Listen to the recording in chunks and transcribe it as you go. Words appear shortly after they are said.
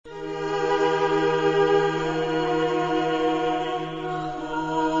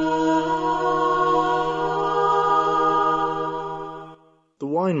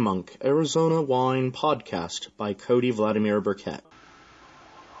Wine Monk, Arizona Wine Podcast by Cody Vladimir Burkett.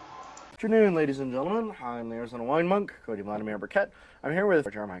 Good afternoon, ladies and gentlemen. I'm the Arizona Wine Monk, Cody Vladimir Burkett. I'm here with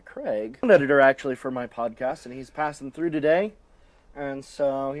Jeremiah Craig, an editor actually for my podcast, and he's passing through today. And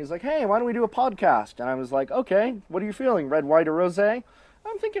so he's like, hey, why don't we do a podcast? And I was like, okay, what are you feeling, red, white, or rosé?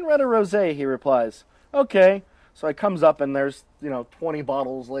 I'm thinking red or rosé, he replies. Okay. So I comes up and there's, 20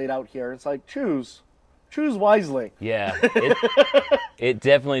 bottles laid out here. It's like, choose wisely. Yeah, it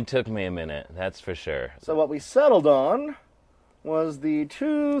definitely took me a minute, that's for sure. So what we settled on was the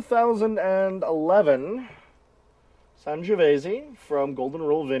 2011 Sangiovese from Golden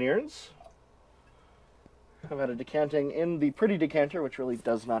Rule Vineyards. I've had a decanting in the pretty decanter, which really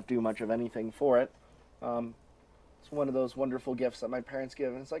does not do much of anything for it. It's one of those wonderful gifts that my parents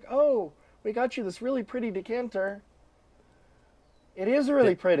give, and it's like, oh, we got you this really pretty decanter. It is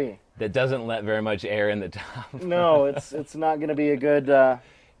really pretty. That doesn't let very much air in the top. No, it's not going to be a good...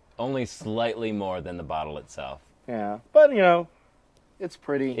 Only slightly more than the bottle itself. Yeah, but, it's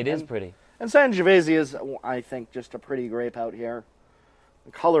pretty. It is pretty. And Sangiovese is, I think, just a pretty grape out here.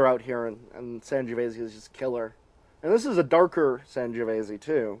 The color out here, and Sangiovese is just killer. And this is a darker Sangiovese,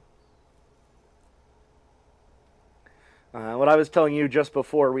 too. What I was telling you just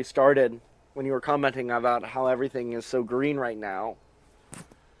before we started, when you were commenting about how everything is so green right now,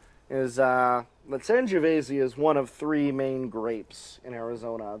 is that Sangiovese is one of three main grapes in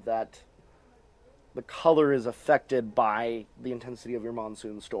Arizona that the color is affected by the intensity of your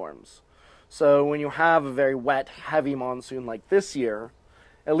monsoon storms. So when you have a very wet, heavy monsoon like this year,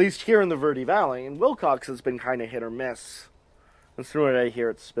 at least here in the Verde Valley, and Wilcox has been kind of hit or miss. And through it, I hear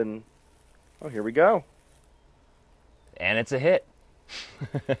it's been, oh, here we go. And it's a hit.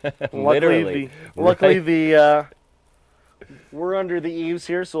 Luckily, Literally. We're under the eaves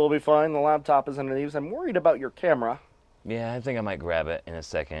here, so we'll be fine. The laptop is under the eaves. I'm worried about your camera. Yeah, I think I might grab it in a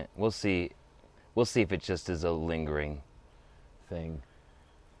second. We'll see. We'll see if it just is a lingering thing.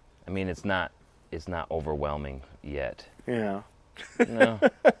 I mean, it's not overwhelming yet. Yeah. No,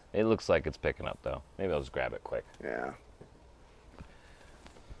 it looks like it's picking up, though. Maybe I'll just grab it quick. Yeah.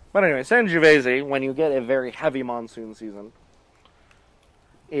 But anyway, Sangiovese, when you get a very heavy monsoon season,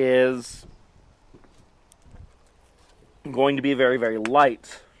 is going to be very, very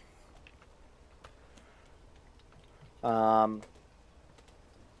light.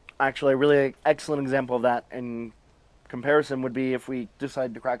 Actually, a really excellent example of that in comparison would be if we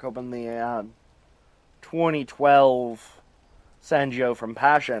decide to crack open the 2012 Sangio from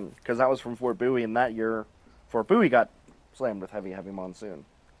Passion, because that was from Fort Bowie, and that year Fort Bowie got slammed with heavy, heavy monsoon.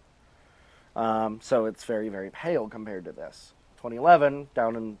 So it's very, very pale compared to this. 2011,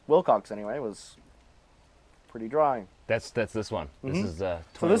 down in Wilcox anyway, was pretty dry. That's this one. Mm-hmm. This is so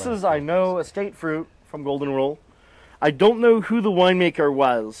this is, I know, Estate Fruit from Golden Rule. I don't know who the winemaker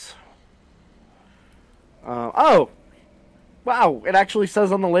was. Oh! Wow, it actually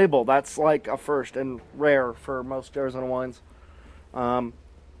says on the label. That's like a first and rare for most Arizona wines. Well,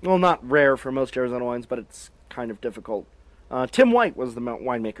 not rare for most Arizona wines, but it's kind of difficult. Tim White was the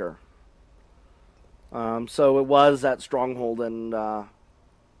winemaker. So it was at Stronghold and at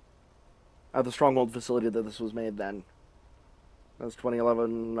the Stronghold facility that this was made then. That was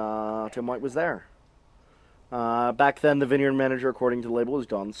 2011. Tim White was there. Back then, the vineyard manager, according to the label, was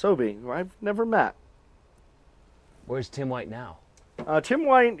Don Sobey, who I've never met. Where's Tim White now? Tim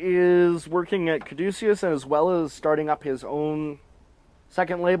White is working at Caduceus, and as well as starting up his own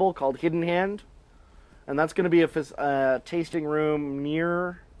second label called Hidden Hand. And that's going to be a tasting room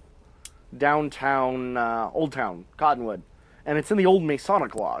near downtown, Old Town, Cottonwood. And it's in the old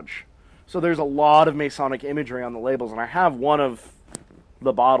Masonic Lodge. So there's a lot of Masonic imagery on the labels. And I have one of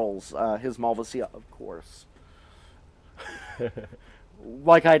the bottles, his Malvasia, of course.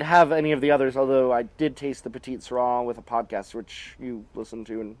 Like I'd have any of the others, although I did taste the Petite Syrah with a podcast, which you listened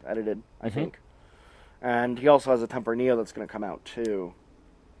to and edited, I think. And he also has a Tempranillo that's going to come out, too.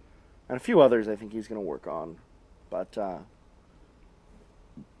 And a few others I think he's going to work on. But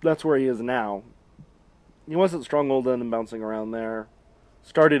that's where he is now. He was at Stronghold and bouncing around there.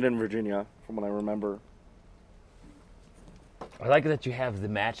 Started in Virginia, from what I remember. I like that you have the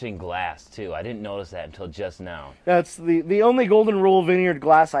matching glass, too. I didn't notice that until just now. That's the only Golden Rule Vineyard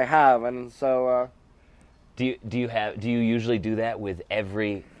glass I have, and so... Do you usually do that with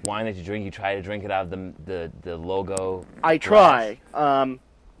every wine that you drink? You try to drink it out of the logo I try.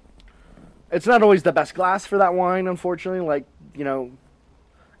 It's not always the best glass for that wine, unfortunately. Like,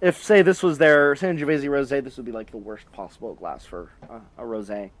 if, say, this was their Sangiovese Rosé, this would be, like, the worst possible glass for a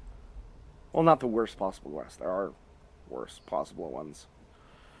Rosé. Well, not the worst possible glass. There are worst possible ones.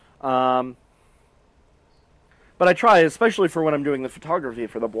 But But I try, especially for when I'm doing the photography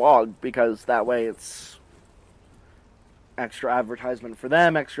for the blog, because that way it's extra advertisement for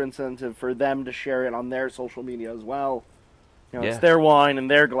them, extra incentive for them to share it on their social media as well. You know, Yeah. it's their wine and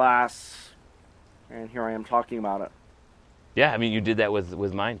their glass, and here I am talking about it. Yeah, I mean, you did that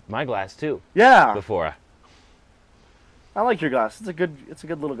with my glass too Yeah, before. I like your glass. It's a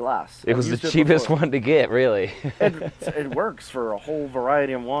good little glass. It I've was the used it cheapest before. one to get, really. It works for a whole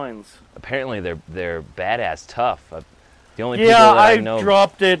variety of wines. Apparently, they're badass tough. The only people Yeah, that I know.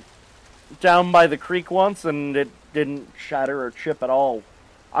 dropped it down by the creek once, and it didn't shatter or chip at all.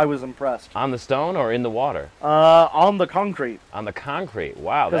 I was impressed. On the stone or in the water? On the concrete. On the concrete.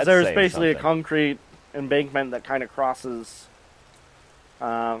 Wow, Because that's there's saying basically a something. concrete embankment that kind of crosses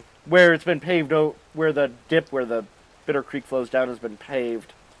where it's been paved, where the Bitter Creek flows down has been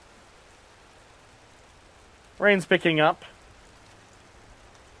paved. Rain's picking up.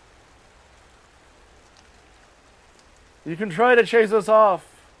 You can try to chase us off.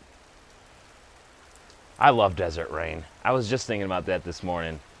 I love desert rain. I was just thinking about that this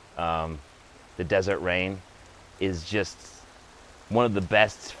morning. The desert rain is just one of the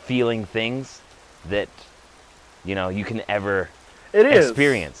best feeling things that you can ever It is.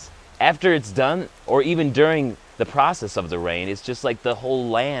 experience. After it's done, or even during the process of the rain, it's just like the whole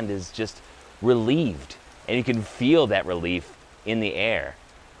land is just relieved, and you can feel that relief in the air.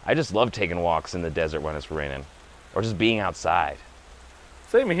 I just love taking walks in the desert when it's raining, or just being outside.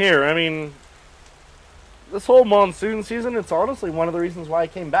 Same here. I mean, this whole monsoon season, it's honestly one of the reasons why I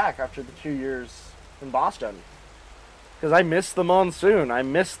came back after the 2 years in Boston. Because I miss the monsoon. I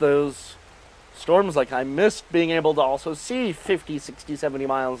miss those storms. Like, I missed being able to also see 50, 60, 70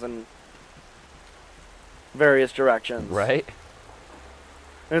 miles in various directions. Right?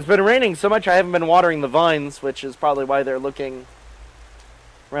 And it's been raining so much I haven't been watering the vines, which is probably why they're looking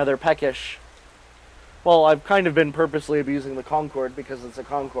rather peckish. Well, I've kind of been purposely abusing the Concord because it's a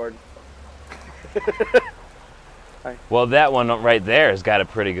Concord. Well, that one right there has got a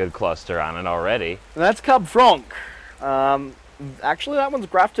pretty good cluster on it already. And that's Cab Franc. Actually, that one's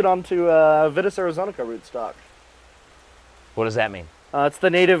grafted onto Vitis arizonica rootstock. What does that mean? It's the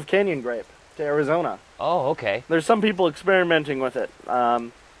native canyon grape to Arizona. Oh, okay. There's some people experimenting with it.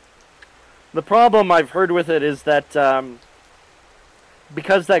 The problem I've heard with it is that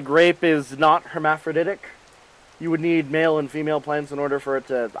because that grape is not hermaphroditic, you would need male and female plants in order for it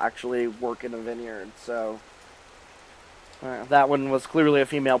to actually work in a vineyard. So that one was clearly a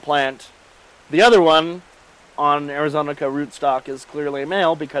female plant. The other one on Arizonica rootstock is clearly a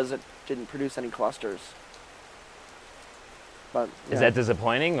male because it didn't produce any clusters. But Is yeah. that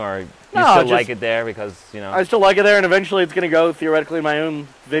disappointing, or you No, still just- like it there because, I still like it there, and eventually it's going to go, theoretically, in my own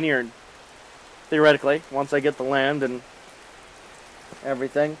vineyard. Theoretically, once I get the land and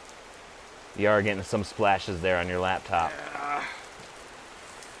everything. you are getting some splashes there on your laptop.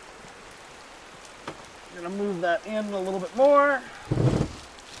 I'm going to move that in a little bit more.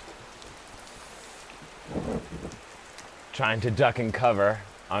 Trying to duck and cover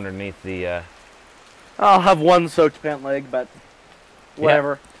underneath the... I'll have one soaked pant leg, but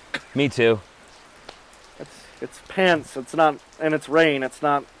whatever. Me too. It's pants. It's not, and it's rain. It's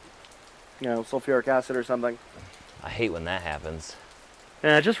not, sulfuric acid or something. I hate when that happens.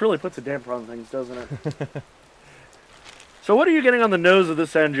 Yeah, it just really puts a damper on things, doesn't it? So what are you getting on the nose of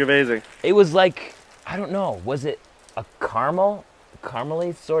this Sangiovese? It was like, I don't know, was it a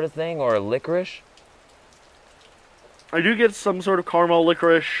caramely sort of thing, or a licorice? I do get some sort of caramel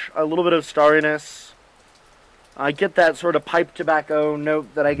licorice, a little bit of starriness. I get that sort of pipe tobacco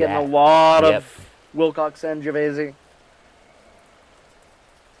note that I get in a lot of Wilcox Sangiovese.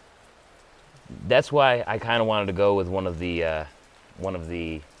 That's why I kind of wanted to go with one of the, I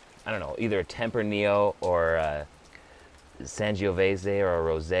don't know, either a Tempranillo or a Sangiovese or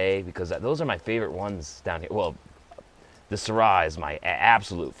a Rosé, because those are my favorite ones down here. Well, the Syrah is my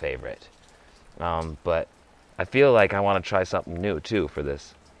absolute favorite, but I feel like I want to try something new too for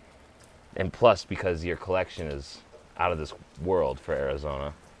this. And plus, because your collection is out of this world for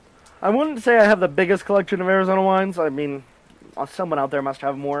Arizona. I wouldn't say I have the biggest collection of Arizona wines. I mean, someone out there must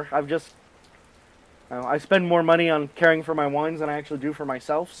have more. I spend more money on caring for my wines than I actually do for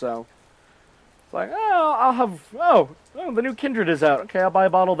myself, so it's like, the new Kindred is out. Okay, I'll buy a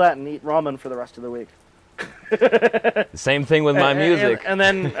bottle of that and eat ramen for the rest of the week. Same thing with my music. And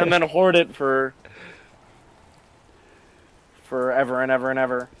then hoard it for forever and ever and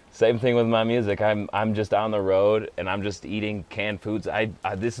ever. Same thing with my music. I'm just on the road and I'm just eating canned foods.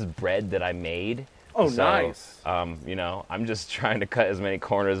 This is bread that I made. Oh, so, nice. I'm just trying to cut as many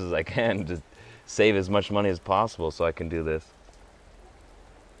corners as I can to save as much money as possible so I can do this.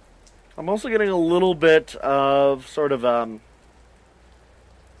 I'm also getting a little bit of sort of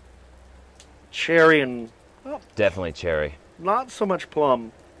cherry and Definitely cherry. not so much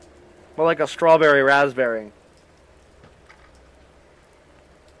plum, but like a strawberry raspberry.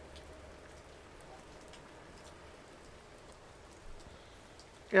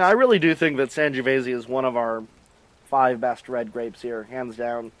 Yeah, I really do think that Sangiovese is one of our 5 best red grapes here, hands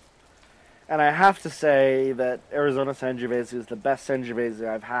down. And I have to say that Arizona Sangiovese is the best Sangiovese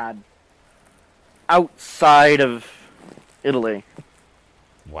I've had outside of Italy.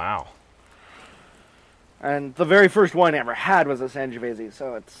 Wow. And the very first wine I ever had was a Sangiovese,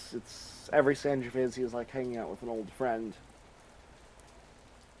 so it's every Sangiovese is like hanging out with an old friend.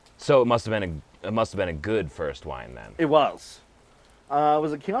 So it must have been a good first wine then. It was. It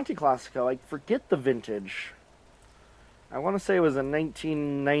was a Chianti Classico. I forget the vintage. I want to say it was a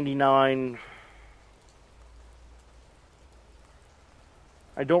 1999.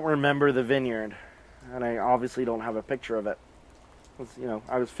 I don't remember the vineyard, and I obviously don't have a picture of it.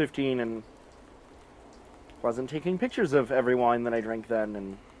 I was 15 and wasn't taking pictures of every wine that I drank then.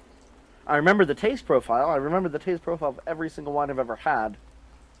 And I remember the taste profile. I remember the taste profile of every single wine I've ever had,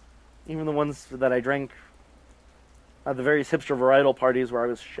 even the ones that I drank at the various hipster varietal parties where I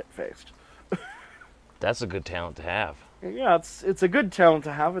was shit-faced. That's a good talent to have. Yeah, it's a good talent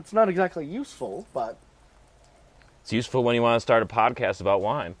to have. It's not exactly useful, but It's useful when you want to start a podcast about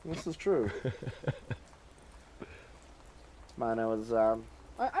wine. this is true. Man,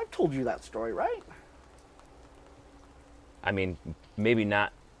 I've told you that story, right? I mean, maybe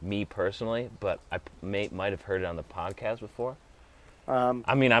not me personally, but I might have heard it on the podcast before.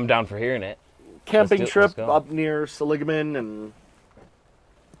 I mean, I'm down for hearing it. Camping Let's trip go. up near Seligman, and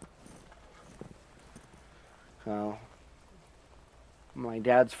my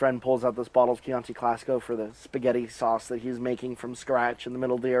dad's friend pulls out this bottle of Chianti Classico for the spaghetti sauce that he's making from scratch in the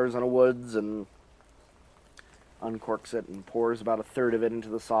middle of the Arizona woods, and uncorks it and pours about a third of it into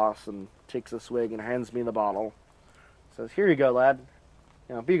the sauce and takes a swig and hands me the bottle. Says, "Here you go, lad.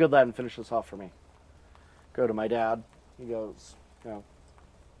 Be a good lad and finish this off for me." Go to my dad. He goes,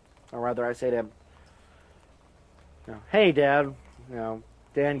 or rather I say to him, "Hey, Dad,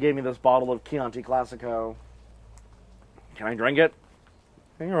 Dan gave me this bottle of Chianti Classico. Can I drink it?"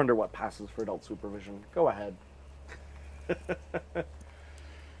 And you're under what passes for adult supervision. Go ahead.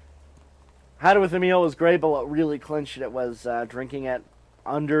 Had it with Emil, it was great, but what really clinched it was drinking it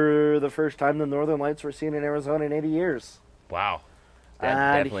under the first time the Northern Lights were seen in Arizona in 80 years. Wow.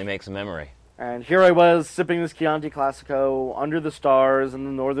 That definitely makes a memory. And here I was, sipping this Chianti Classico under the stars and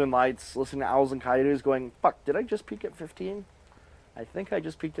the Northern Lights, listening to owls and coyotes going, fuck, did I just peak at 15? I think I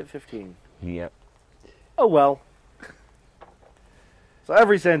just peaked at 15. Yep. Oh well. So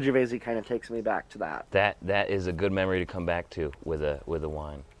every Sangiovese kind of takes me back to that. That is a good memory to come back to with a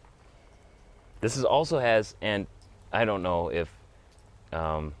wine. This also has, and I don't know if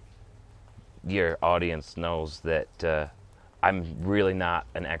your audience knows that I'm really not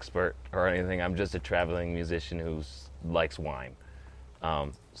an expert or anything. I'm just a traveling musician who likes wine.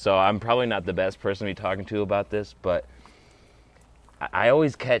 So I'm probably not the best person to be talking to about this, but I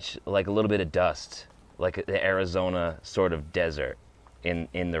always catch like a little bit of dust, like the Arizona sort of desert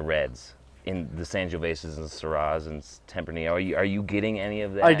in the reds, in the Sangioveses and Syrahs and Tempranillo. Are you getting any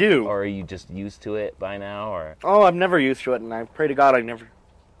of that? I do. Or are you just used to it by now? Or Oh, I'm never used to it, and I pray to God I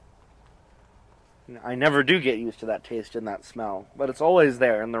never do get used to that taste and that smell. But it's always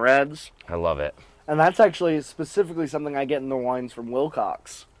there in the reds. I love it. And that's actually specifically something I get in the wines from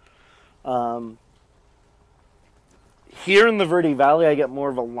Wilcox. Here in the Verde Valley, I get more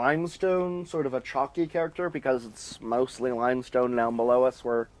of a limestone, sort of a chalky character, because it's mostly limestone down below us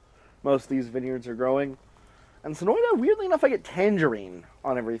where most of these vineyards are growing. And Sonoita, weirdly enough, I get tangerine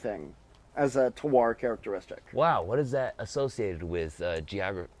on everything as a terroir characteristic. Wow, what is that associated with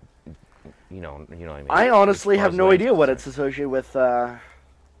geography? You know what I mean? I honestly As far have as no land's idea what concerned. it's associated with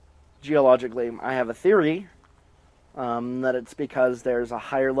geologically. I have a theory that it's because there's a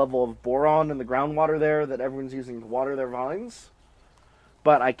higher level of boron in the groundwater there that everyone's using to water their vines.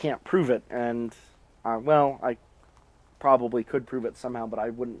 But I can't prove it, and, I probably could prove it somehow, but I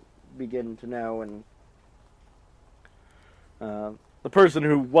wouldn't begin to know, and the person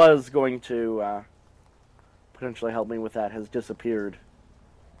who was going to potentially help me with that has disappeared.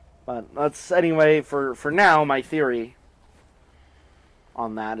 But that's, anyway, for now, my theory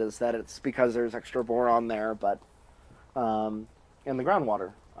on that is that it's because there's extra boron there, but in the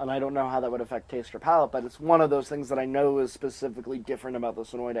groundwater. And I don't know how that would affect taste or palate, but it's one of those things that I know is specifically different about the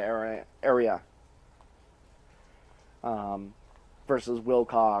Sonoita area versus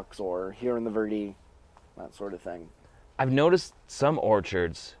Wilcox or here in the Verde, that sort of thing. I've noticed some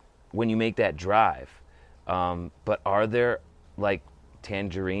orchards when you make that drive. But are there like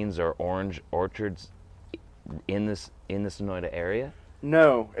tangerines or orange orchards in the Sonoyta area?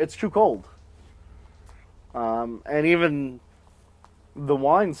 No, it's too cold. And even the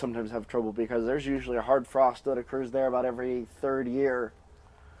wines sometimes have trouble because there's usually a hard frost that occurs there about every third year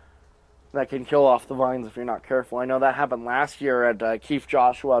that can kill off the vines if you're not careful. I know that happened last year at Keith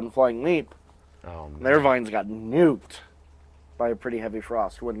Joshua and Flying Leap. Oh, man. Their vines got nuked by a pretty heavy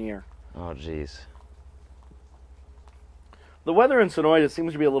frost one year. Oh, jeez. The weather in Sonoyta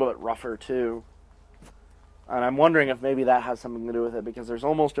seems to be a little bit rougher, too. And I'm wondering if maybe that has something to do with it, because there's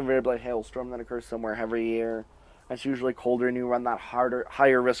almost invariably a hailstorm that occurs somewhere every year. It's usually colder, and you run that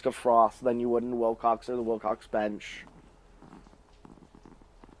higher risk of frost than you would in Wilcox or the Wilcox Bench.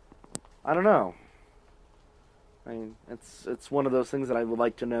 I don't know. I mean, it's one of those things that I would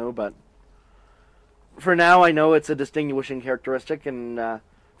like to know, but for now, I know it's a distinguishing characteristic. And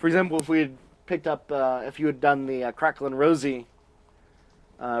for example, if we had picked up, if you had done the Cracklin' Rosie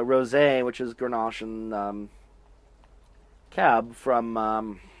Rosé, which is Grenache and Cab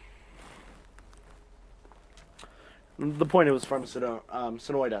from the point it was from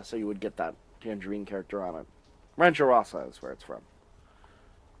Sonoyta, so you would get that tangerine character on it. Rancho Rosa is where it's from.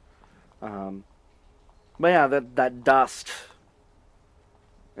 But yeah, that dust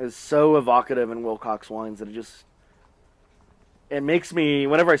is so evocative in Wilcox wines that it makes me,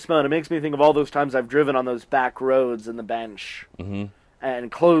 whenever I smell it, it makes me think of all those times I've driven on those back roads in the Bench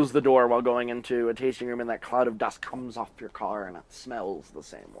and closed the door while going into a tasting room, and that cloud of dust comes off your car and it smells the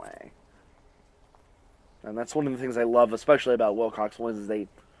same way. And that's one of the things I love, especially about Wilcox wines, is they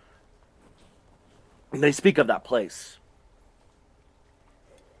speak of that place.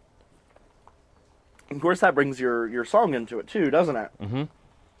 Of course, that brings your song into it too, doesn't it? Mm-hmm.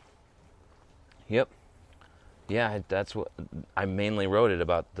 Yep. Yeah, that's what I mainly wrote it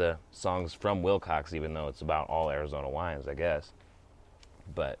about, the songs from Wilcox, even though it's about all Arizona wines, I guess.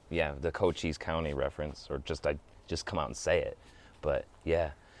 But yeah, the Cochise County reference, or I just come out and say it. But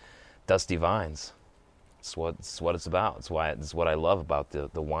yeah, Dusty Vines. It's what it's about. It's what I love about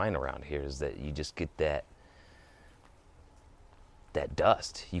the wine around here, is that you just get that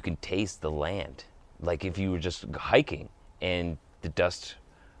dust. You can taste the land. Like if you were just hiking and the dust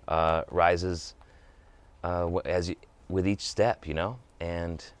rises with each step,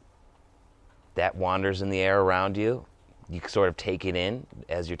 and that wanders in the air around you. You sort of take it in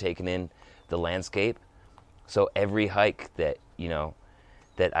as you're taking in the landscape. So every hike that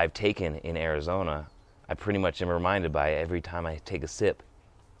I've taken in Arizona, I pretty much am reminded by every time I take a sip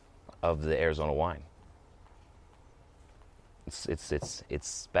of the Arizona wine. It's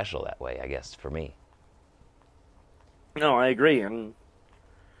special that way, I guess, for me. No, I agree. And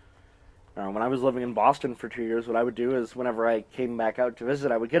when I was living in Boston for 2 years, what I would do is whenever I came back out to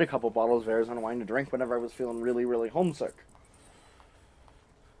visit, I would get a couple bottles of Arizona wine to drink whenever I was feeling really, really homesick.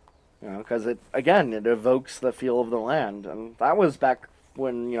 Because it evokes the feel of the land. And that was back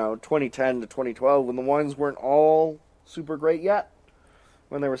when, 2010 to 2012, when the wines weren't all super great yet,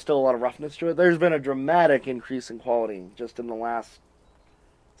 when there was still a lot of roughness to it. There's been a dramatic increase in quality just in the last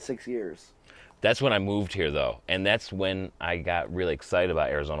 6 years. That's when I moved here, though, and that's when I got really excited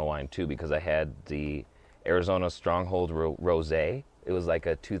about Arizona wine, too, because I had the Arizona Stronghold Rosé. It was like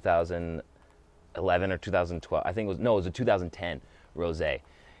a 2011 or 2012. I think it was a 2010 Rosé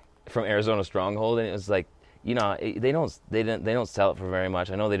from Arizona Stronghold, and it was like, they don't sell it for very much.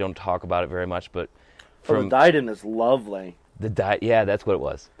 I know they don't talk about it very much, but the Diden is lovely. Yeah, that's what it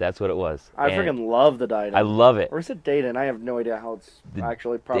was. I freaking love the Diden. I love it. Or is it Dayton? I have no idea how it's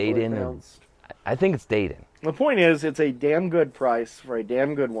actually properly pronounced. I think it's Dayton. The point is, it's a damn good price for a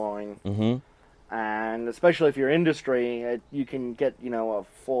damn good wine. Mm-hmm. And especially if you're industry, you can get, a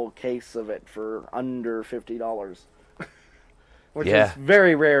full case of it for under $50. Which is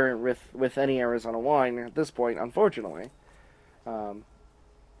very rare with any Arizona wine at this point, unfortunately.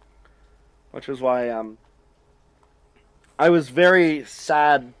 Which is why I was very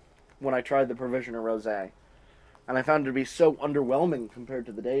sad when I tried the Provisioner Rosé. And I found it to be so underwhelming compared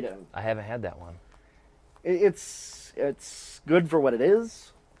to the Dayton. I haven't had that one. It's good for what it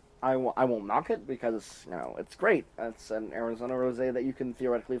is. I won't knock it because, it's great. It's an Arizona Rosé that you can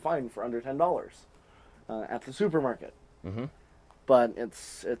theoretically find for under $10 at the supermarket. Mm-hmm. But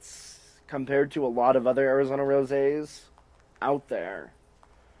it's compared to a lot of other Arizona Rosés out there,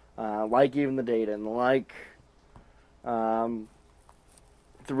 like even the Dayton, like the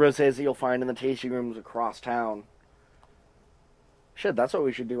Rosés that you'll find in the tasting rooms across town. Shit, that's what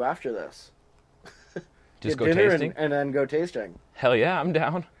we should do after this. Just go tasting? And then go tasting. Hell yeah, I'm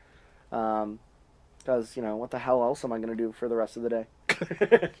down. Because, what the hell else am I going to do for the rest of the day?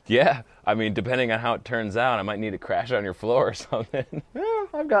 Yeah, I mean, depending on how it turns out, I might need to crash on your floor or something. Yeah,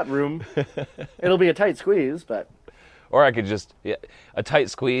 I've got room. It'll be a tight squeeze, but... Or I could just, yeah, a tight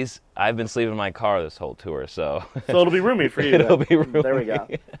squeeze. I've been sleeping in my car this whole tour, so... So it'll be roomy for you. It'll be roomy. There we go.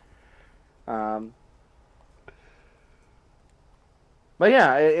 But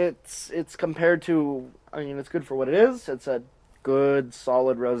yeah, it's compared to, I mean, it's good for what it is. It's a good,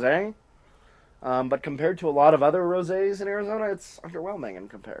 solid rosé. But compared to a lot of other rosés in Arizona, it's underwhelming in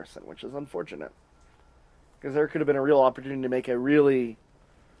comparison, which is unfortunate. Because there could have been a real opportunity to make a really...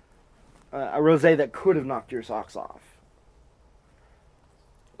 a rosé that could have knocked your socks off.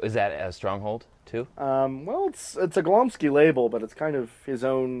 Is that a stronghold, too? Well, it's a Glomsky label, but it's kind of his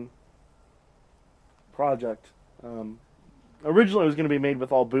own project. Originally, it was going to be made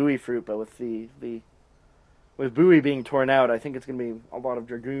with all Bowie fruit, but with with Bowie being torn out, I think it's going to be a lot of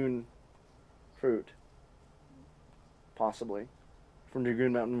Dragoon fruit, possibly from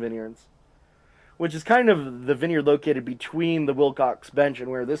Dragoon Mountain Vineyards, which is kind of the vineyard located between the Wilcox Bench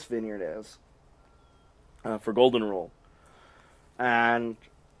and where this vineyard is for Golden Rule. And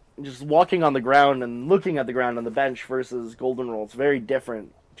just walking on the ground and looking at the ground on the bench versus Golden Rule, it's very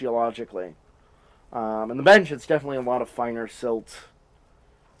different geologically. And the bench, it's definitely a lot of finer silt.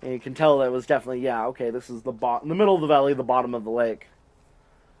 And you can tell that it was definitely, yeah, okay, this is the middle of the valley, the bottom of the lake.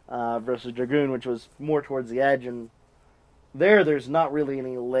 Versus Dragoon, which was more towards the edge. And there's not really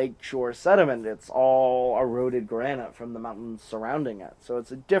any lakeshore sediment. It's all eroded granite from the mountains surrounding it. So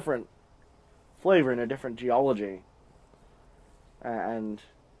it's a different flavor and a different geology. And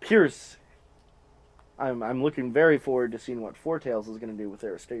Pierce, I'm looking very forward to seeing what Four Tails is going to do with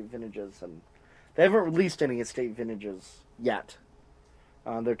their estate vintages, and they haven't released any estate vintages yet.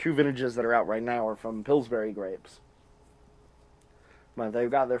 Their two vintages that are out right now are from Pillsbury grapes. But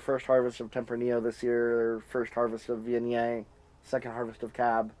they've got their first harvest of Tempranillo this year, their first harvest of Viognier, second harvest of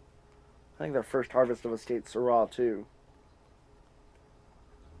Cab. I think their first harvest of Estate Syrah too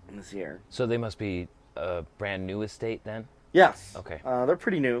this year. So they must be a brand new estate then? Yes. Okay. They're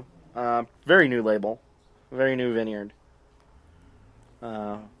pretty new. Very new label. Very new vineyard.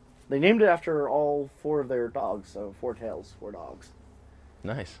 They named it after all four of their dogs, so Four Tails, four dogs.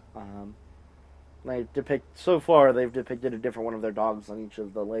 Nice. So far, they've depicted a different one of their dogs on each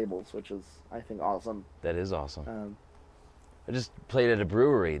of the labels, which is, I think, awesome. That is awesome. I just played at a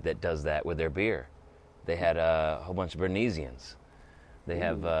brewery that does that with their beer. They had a whole bunch of Bernesians. They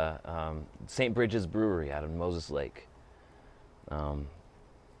have St. Bridget's Brewery out in Moses Lake. Yeah,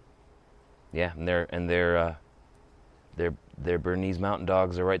 and their Bernese Mountain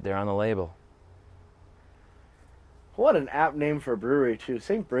Dogs are right there on the label. What an apt name for a brewery too,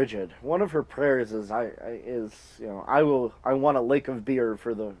 St. Bridget. One of her prayers is I want a lake of beer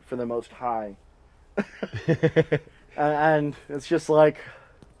for the Most High. And it's just like,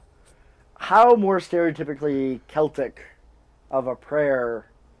 how more stereotypically Celtic of a prayer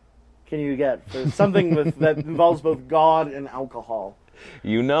can you get for something that involves both God and alcohol?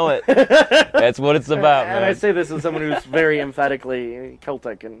 You know it. That's what it's about, man. And I say this as someone who's very emphatically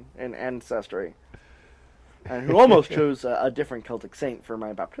Celtic in ancestry. And who almost chose a different Celtic saint for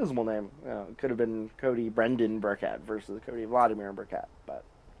my baptismal name. It could have been Cody Brendan Burkett versus Cody Vladimir Burkett, but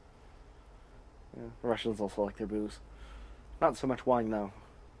the Russians also like their booze. Not so much wine, though.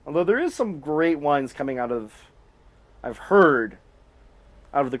 Although there is some great wines coming I've heard,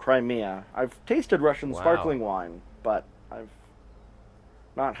 out of the Crimea. I've tasted Russian sparkling wine, but I've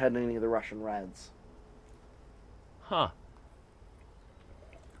not had any of the Russian reds. Huh.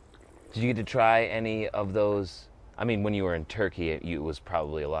 Did you get to try any of those? I mean, when you were in Turkey, it was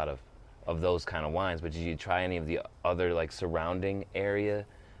probably a lot of those kind of wines, but did you try any of the other, like, surrounding area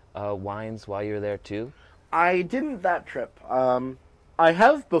wines while you were there, too? I didn't that trip. I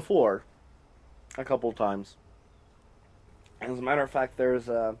have before, a couple times. As a matter of fact, there's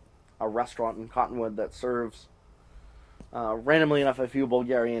a restaurant in Cottonwood that serves, randomly enough, a few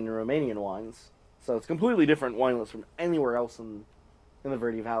Bulgarian and Romanian wines. So it's completely different wine lists from anywhere else in the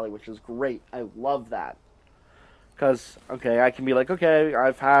Verde Valley, which is great. I love that. Because, okay, I can be like, okay,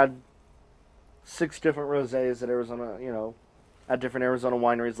 I've had 6 different rosés at Arizona, at different Arizona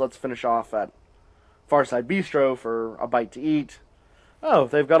wineries. Let's finish off at Farside Bistro for a bite to eat. Oh,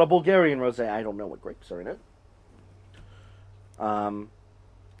 they've got a Bulgarian rosé. I don't know what grapes are in it.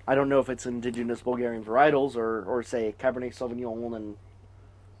 I don't know if it's indigenous Bulgarian varietals or say, Cabernet Sauvignon and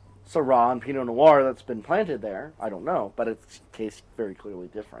Syrah and Pinot Noir that's been planted there. I don't know, but it tastes very clearly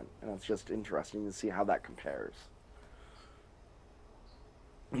different, and it's just interesting to see how that compares.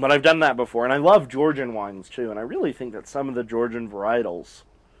 But I've done that before, and I love Georgian wines, too, and I really think that some of the Georgian varietals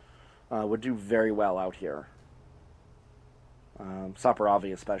would do very well out here.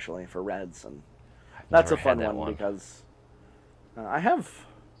 Saperavi especially for reds, and I've that's never a fun had that one because I have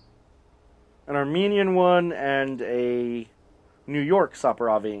an Armenian one and a New York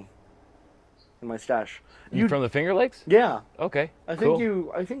Saperavi in my stash. You from the Finger Lakes? Yeah, Okay, I cool.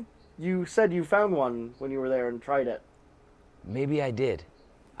 think you said you found one when you were there and tried it. Maybe I did.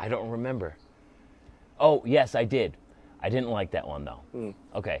 I don't remember. Oh, yes, I did. I didn't like that one, though.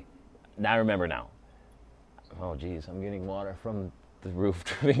 Okay. Now I remember now. Oh, geez. I'm getting water from the roof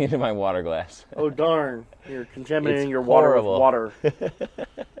dripping into my water glass. Oh, darn. You're contaminating It's your water horrible. with water.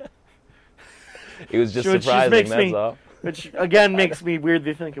 It was just Which just surprising, makes that's me- all. Which, again, makes me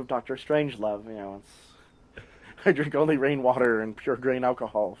weirdly think of Dr. Strangelove. You know, I drink only rainwater and pure grain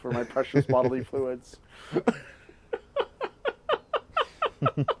alcohol for my precious bodily fluids.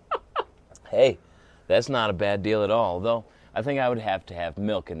 Hey, that's not a bad deal at all, though. I think I would have to have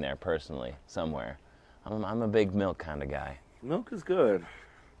milk in there, personally, somewhere. I'm a big milk kind of guy. Milk is good.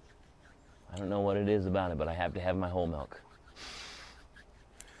 I don't know what it is about it, but I have to have my whole milk.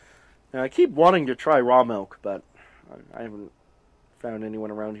 Now, I keep wanting to try raw milk, but I haven't found anyone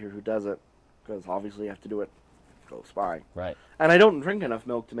around here who does it, because obviously you have to do it close by. Right. And I don't drink enough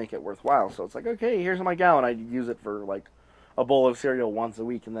milk to make it worthwhile, so it's like, okay, here's my gallon. I'd use it for, like, a bowl of cereal once a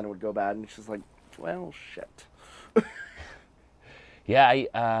week, and then it would go bad, and it's just like, well, shit.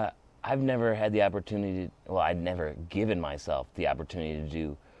 Yeah, I've never had the opportunity. Well, I'd never given myself the opportunity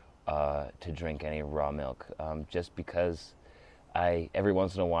to drink any raw milk, just because every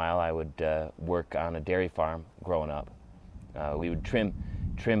once in a while I would work on a dairy farm growing up. We would trim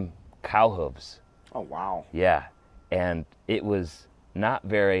cow hooves. Oh, wow. Yeah, and it was not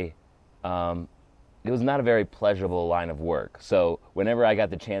very. It was not a very pleasurable line of work. So whenever I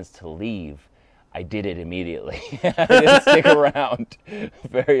got the chance to leave, I did it immediately. I didn't stick around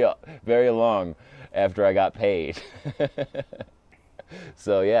very long after I got paid.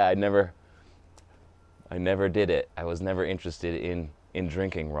 So yeah, I never did it. I was never interested in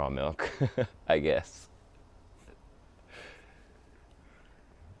drinking raw milk, I guess.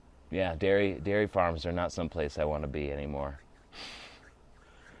 Yeah, dairy farms are not someplace I want to be anymore.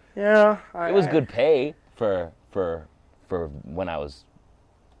 Yeah. It was good pay for when I was,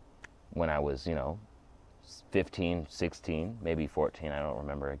 15, 16, maybe 14. I don't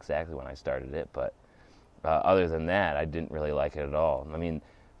remember exactly when I started it, but other than that, I didn't really like it at all. I mean,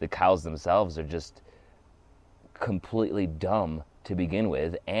 the cows themselves are just completely dumb to begin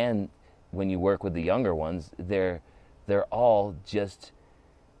with, and when you work with the younger ones, they're all just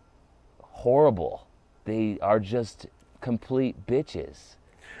horrible. They are just complete bitches.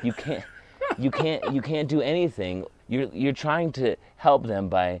 You can't do anything. You're trying to help them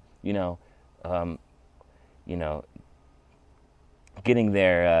by getting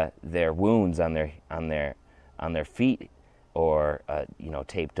their wounds on their feet, or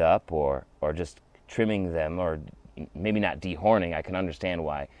taped up, or just trimming them, or maybe not dehorning. I can understand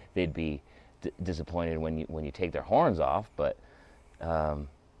why they'd be disappointed when you take their horns off, but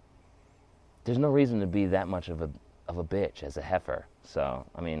there's no reason to be that much of a bitch as a heifer. So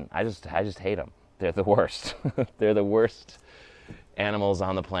I mean, I just hate them. They're the worst. They're the worst animals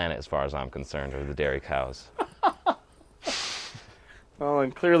on the planet, as far as I'm concerned, are the dairy cows. Well,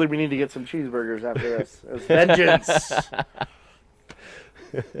 and clearly we need to get some cheeseburgers after this. It's vengeance.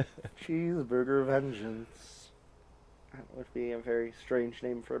 Cheeseburger vengeance. That would be a very strange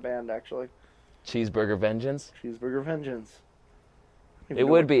name for a band, actually. Cheeseburger Vengeance? Cheeseburger vengeance. It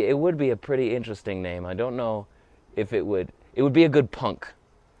would be a pretty interesting name. I don't know if it would be a good punk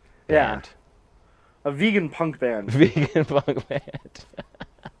band. Yeah. A vegan punk band. Vegan punk band.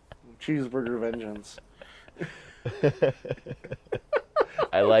 Cheeseburger vengeance.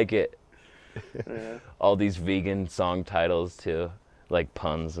 I like it. Yeah. All these vegan song titles too, like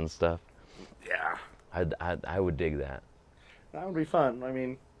puns and stuff. Yeah. I would dig that. That would be fun. I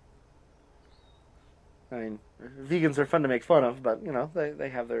mean, vegans are fun to make fun of, but they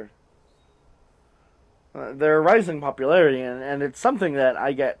have their rising popularity, and it's something that I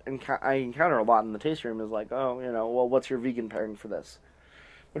encounter a lot in the tasting room. Is like, oh, well, what's your vegan pairing for this?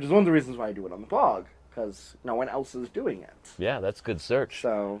 Which is one of the reasons why I do it on the blog, because no one else is doing it. Yeah, that's good search.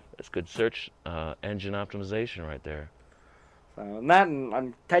 So that's good search engine optimization right there. And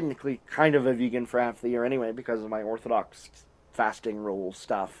I'm technically kind of a vegan for half the year anyway because of my Orthodox fasting rule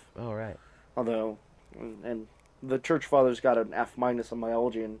stuff. Oh, right. Although, and the Church Fathers got an F- on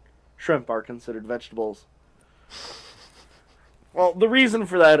biology, and shrimp are considered vegetables. Well, the reason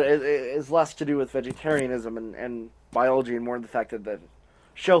for that is less to do with vegetarianism and biology, and more the fact that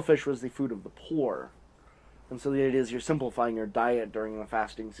shellfish was the food of the poor. And so the idea is you're simplifying your diet during the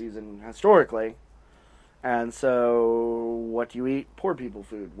fasting season historically, And so, what do you eat? Poor people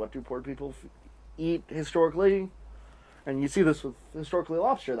food. What do poor people eat historically? And you see this with historically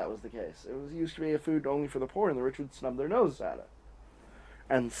lobster. That was the case. It was used to be a food only for the poor, and the rich would snub their noses at it.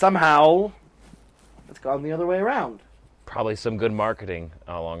 And somehow, it's gone the other way around. Probably some good marketing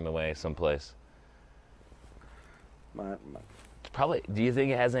along the way, someplace. Probably. Do you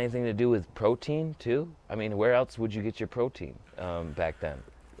think it has anything to do with protein too? I mean, where else would you get your protein back then?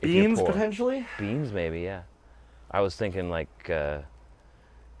 Beans, potentially? Beans, maybe, yeah. I was thinking like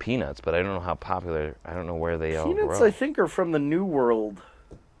peanuts, but I don't know how popular. I don't know where they all grow. Peanuts, I think, are from the New World,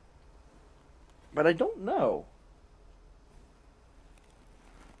 but I don't know.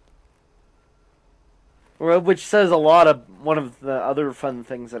 Well, which says a lot of one of the other fun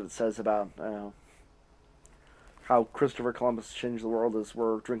things that it says about how Christopher Columbus changed the world is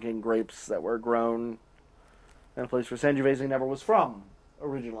we're drinking grapes that were grown in a place where Sangiovese never was from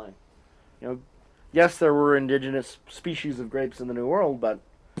originally. Yes, there were indigenous species of grapes in the New World, but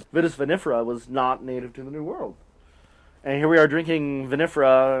Vitis vinifera was not native to the New World. And here we are drinking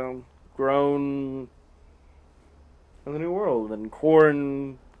vinifera grown in the New World, and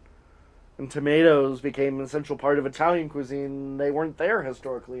corn and tomatoes became an essential part of Italian cuisine. They weren't there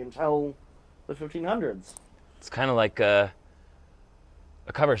historically until the 1500s. It's kind of like a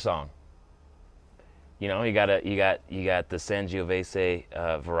cover song. You got the Sangiovese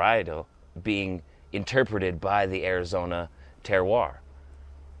varietal being interpreted by the Arizona terroir.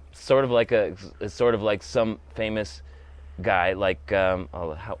 Sort of like some famous guy, like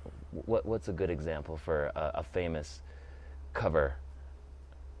what's a good example for a famous cover?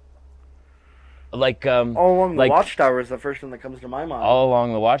 Like All Along the Watchtower is the first one that comes to my mind. All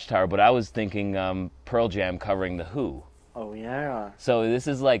Along the Watchtower, but I was thinking Pearl Jam covering The Who. Oh yeah. So this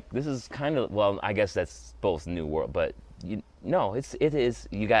is kind of, well, I guess that's both New World, but it is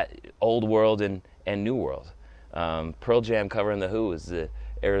you got Old World and New World. Pearl Jam covering The Who is the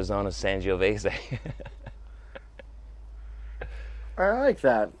Arizona Sangiovese. I like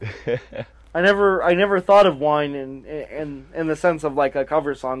that. I never thought of wine in the sense of like a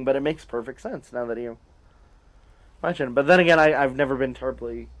cover song, but it makes perfect sense now that you mention it. But then again, I've never been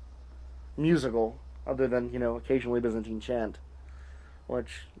terribly musical, other than, occasionally Byzantine chant,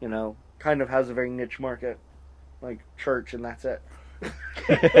 which, kind of has a very niche market, like church, and that's it.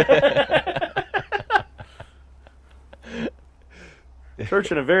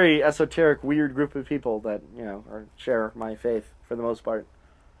 Church and a very esoteric, weird group of people that, share my faith for the most part.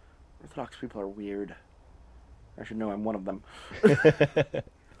 Orthodox people are weird. I should know I'm one of them.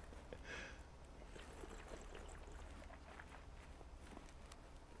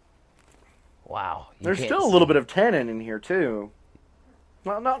 Wow. There's still a little bit of tannin in here, too.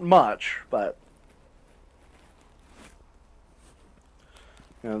 Not much, but...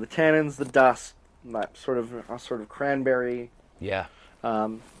 the tannins, the dust, that sort of cranberry. Yeah.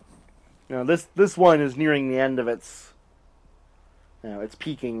 This wine is nearing the end of its... it's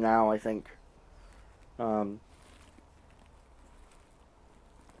peaking now, I think.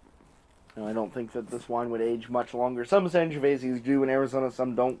 I don't think that this wine would age much longer. Some Sangioveses do in Arizona,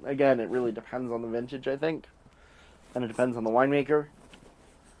 some don't. Again, it really depends on the vintage, I think. And it depends on the winemaker.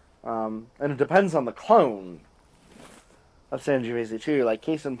 And it depends on the clone of Sangiovese, too. Like,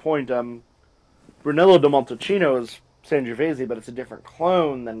 case in point, Brunello di Montalcino is Sangiovese, but it's a different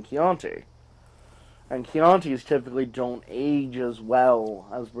clone than Chianti. And Chiantis typically don't age as well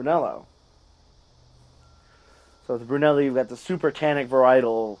as Brunello. So with Brunello, you've got the super tannic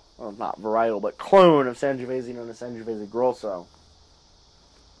varietal, well, not varietal, but clone of Sangiovese known as Sangiovese Grosso,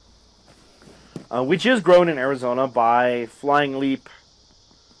 which is grown in Arizona by Flying Leap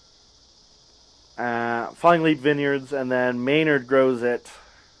Vineyards, and then Maynard grows it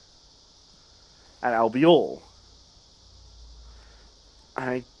at Albiol.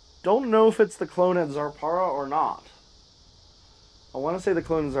 I don't know if it's the clone at Zarpara or not. I want to say the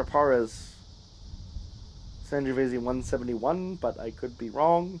clone at Zarpara is Sangiovese 171, but I could be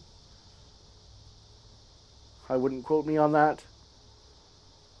wrong. I wouldn't quote me on that.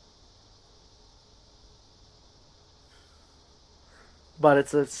 But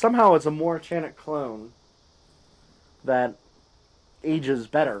somehow it's a more tannic clone that ages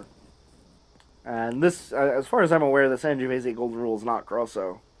better. And this, as far as I'm aware, the Sangiovese Golden Rule is not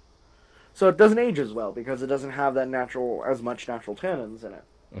Grosso. So it doesn't age as well because it doesn't have that as much natural tannins in it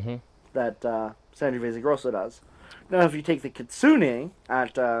that Sangiovese Grosso does. Now, if you take the Kitsune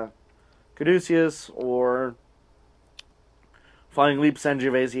at Caduceus or Flying Leap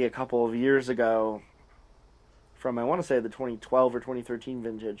Sangiovese a couple of years ago, from I want to say the 2012 or 2013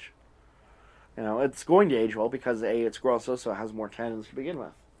 vintage, it's going to age well because A, it's Grosso, so it has more tannins to begin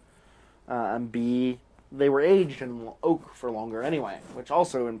with, and B, they were aged in oak for longer anyway, which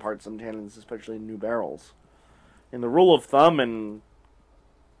also imparts some tannins, especially in new barrels. And the rule of thumb in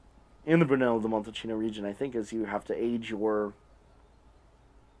the Brunello di Montalcino region, I think, is you have to age your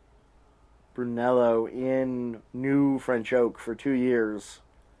Brunello in new French oak for 2 years,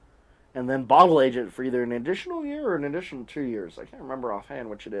 and then bottle age it for either an additional year or an additional 2 years. I can't remember offhand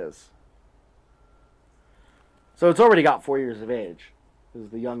which it is. So it's already got 4 years of age. This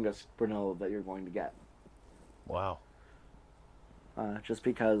is the youngest Brunello that you're going to get. Wow. Just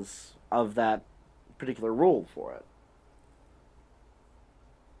because of that particular rule for it.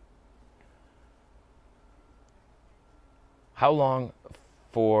 How long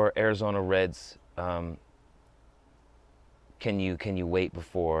for Arizona Reds can you wait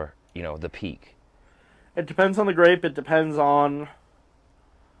before, the peak? It depends on the grape. It depends on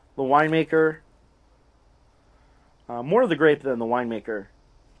the winemaker. More of the grape than the winemaker.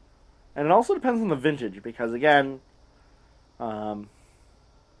 And it also depends on the vintage, because again,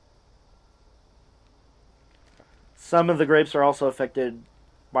 some of the grapes are also affected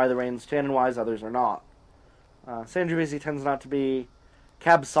by the rains tannin-wise, others are not. Sangiovese tends not to be.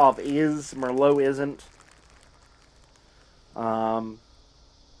 Cab Sauv is. Merlot isn't.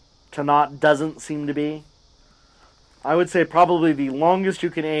 Tannat doesn't seem to be. I would say probably the longest you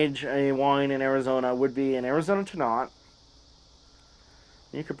can age a wine in Arizona would be an Arizona Tannat.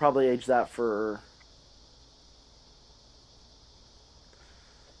 You could probably age that for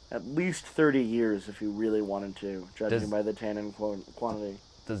at least 30 years if you really wanted to, judging by the tannin quantity.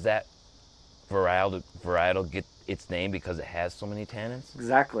 Does that varietal get its name because it has so many tannins?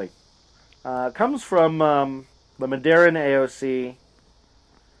 Exactly. It comes from the Madeiran AOC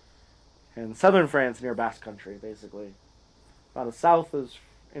in southern France near Basque Country, basically. About as south as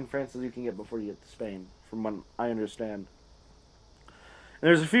in France as you can get before you get to Spain, from what I understand. And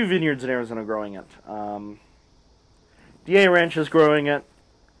there's a few vineyards in Arizona growing it. DA Ranch is growing it.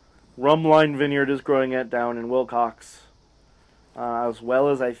 Rumline Vineyard is growing it down in Wilcox. As well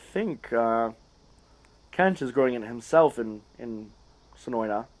as, I think, Kent is growing it himself in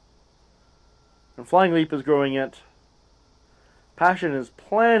Sonoyta. And Flying Leap is growing it. Passion is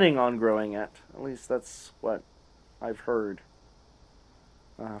planning on growing it. At least that's what I've heard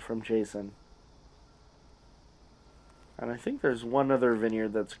from Jason. And I think there's one other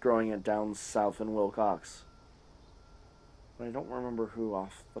vineyard that's growing it down south in Wilcox. But I don't remember who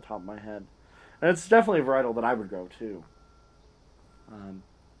off the top of my head. And it's definitely a varietal that I would grow too.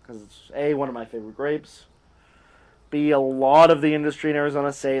 Because it's A, one of my favorite grapes. B, a lot of the industry in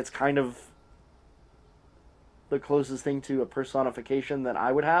Arizona say it's kind of the closest thing to a personification that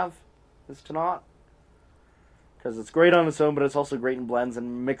I would have is Tannat. Because it's great on its own, but it's also great in blends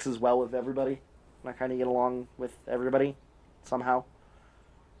and mixes well with everybody. And I kind of get along with everybody somehow.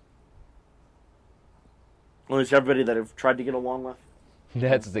 At least everybody that I've tried to get along with.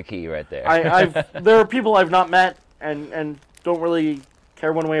 That's the key right there. There are people I've not met and don't really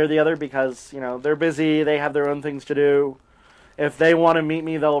care one way or the other because, they're busy, they have their own things to do. If they want to meet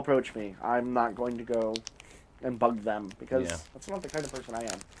me, they'll approach me. I'm not going to go and bug them because that's not the kind of person I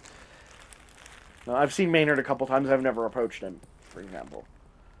am. No, I've seen Maynard a couple times. I've never approached him, for example.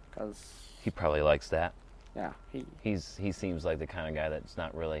 Because he probably likes that. Yeah. He seems like the kind of guy that's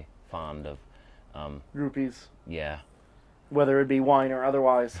not really fond of groupies. Yeah. Whether it be wine or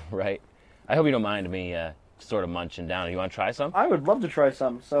otherwise. Right. I hope you don't mind me sort of munching down. You want to try some? I would love to try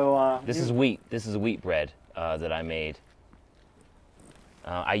some. So this is wheat. This is wheat bread that I made.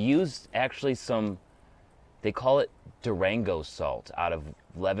 I used actually some. They call it Durango salt out of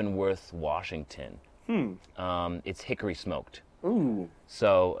Leavenworth, Washington. It's hickory smoked. Ooh.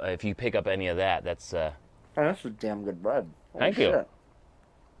 So if you pick up any of that, that's. That's a damn good bread. Thank you.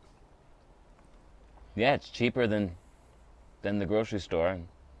 Yeah, it's cheaper than the grocery store.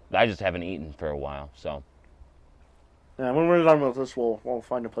 I just haven't eaten for a while, so. Yeah, when we're done with this, we'll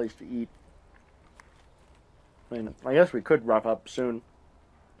find a place to eat. I mean, I guess we could wrap up soon.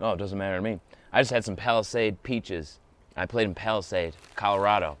 Oh, it doesn't matter to me. I just had some Palisade peaches. I played in Palisade,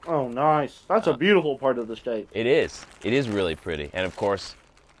 Colorado. Oh, nice. That's a beautiful part of the state. It is. It is really pretty. And, of course,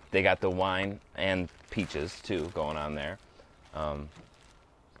 they got the wine and peaches, too, going on there. I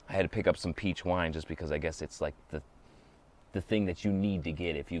had to pick up some peach wine just because I guess it's like the thing that you need to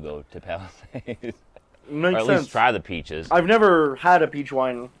get if you go to Palisade. Makes or at sense. least try the peaches. I've never had a peach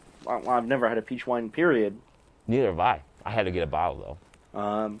wine. Well, I've never had a peach wine, period. Neither have I. I had to get a bottle,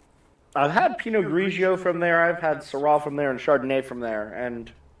 though. I've had Pinot Grigio from there. I've had Syrah from there and Chardonnay from there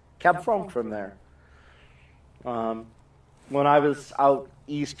and Cab Franc from there. When I was out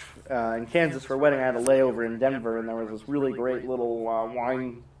east in Kansas for a wedding, I had a layover in Denver, and there was this really great little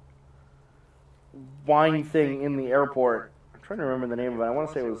wine wine thing in the airport. I'm trying to remember the name of it. I want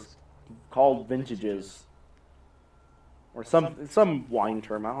to say it was called Vintages. Or some wine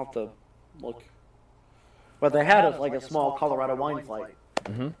term. I'll have to look. But they had a small Colorado wine flight.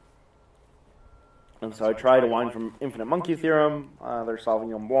 Mm-hmm. And so I tried a wine from Infinite Monkey Theorem, their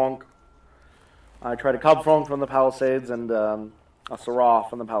Sauvignon Blanc. I tried a Cab Franc from the Palisades and a Syrah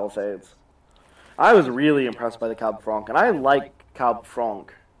from the Palisades. I was really impressed by the Cab Franc, and I like Cab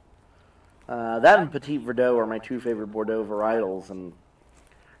Franc. That and Petit Verdot are my two favorite Bordeaux varietals, and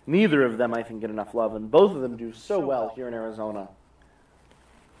neither of them I think get enough love, and both of them do so well here in Arizona.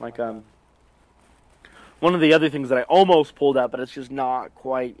 Like, one of the other things that I almost pulled out, but it's just not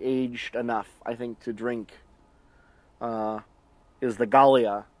quite aged enough, I think, to drink, is the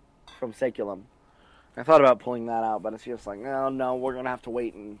Gallia from Saculum. I thought about pulling that out, but it's just like, no, we're going to have to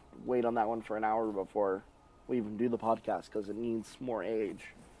wait on that one for an hour before we even do the podcast, because it needs more age.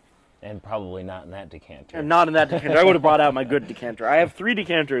 And probably not in that decanter. And not in that decanter. I would have brought out my good decanter. I have 3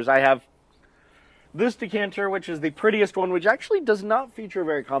 decanters. I have this decanter, which is the prettiest one, which actually does not feature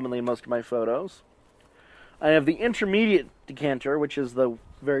very commonly in most of my photos. I have the intermediate decanter, which is the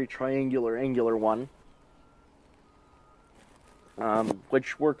very angular one,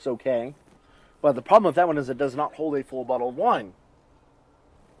 which works okay. But the problem with that one is it does not hold a full bottle of wine.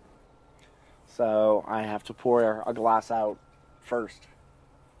 So I have to pour a glass out first.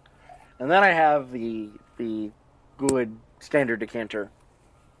 And then I have the good standard decanter.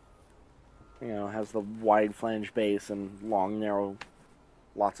 You know, it has the wide flange base and long, narrow,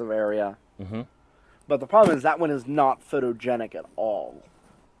 lots of area. Mm-hmm. But the problem is that one is not photogenic at all.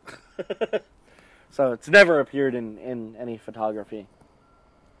 So it's never appeared in any photography.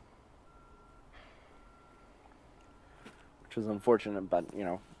 Which is unfortunate, but, you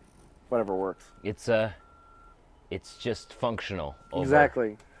know, whatever works. It's just functional over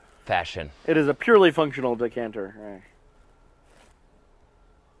Exactly. fashion. It is a purely functional decanter. Right.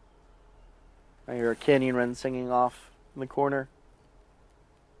 I hear a canyon wren singing off in the corner.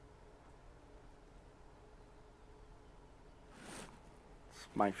 It's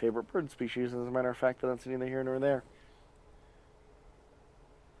my favorite bird species, as a matter of fact, but that's neither here nor there.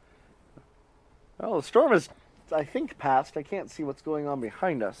 Well, the storm is, I think, past. I can't see what's going on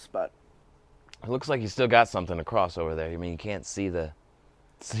behind us, but It looks like you still got something to cross over there. I mean, you can't see the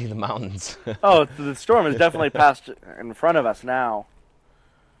mountains. oh, the storm is definitely passed in front of us now.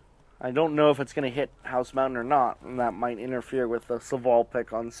 I don't know if it's going to hit House Mountain or not, and that might interfere with the Saval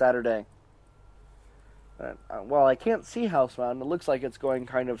pick on Saturday. But, well, I can't see House Mountain. It looks like it's going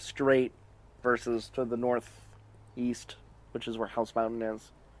kind of straight versus to the northeast, which is where House Mountain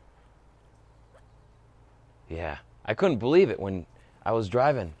is. Yeah, I couldn't believe it when I was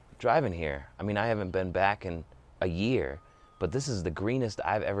driving here. I mean, I haven't been back in a year, but this is the greenest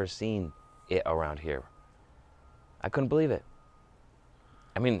I've ever seen it around here. I couldn't believe it.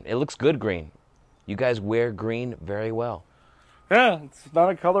 I mean, it looks good green. You guys wear green very well. Yeah, it's not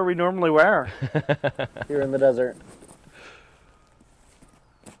a color we normally wear here in the desert.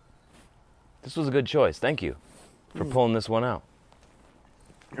 This was a good choice. Thank you for pulling this one out.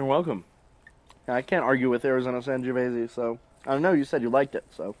 You're welcome. I can't argue with Arizona Sangiovese, so I don't know. You said you liked it,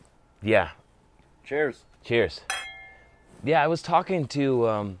 so Yeah. cheers. Cheers. Yeah, I was talking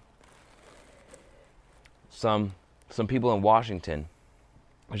to some people in Washington,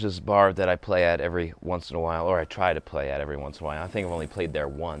 which is a bar that I play at every once in a while, or I try to play at every once in a while. I think I've only played there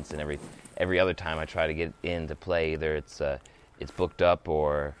once, and every other time I try to get in to play, either it's booked up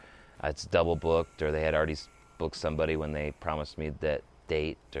or it's double booked, or they had already booked somebody when they promised me that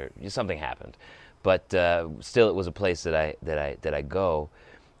date, or something happened. But still, it was a place that I go,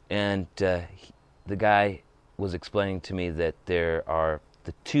 and the guy was explaining to me that there are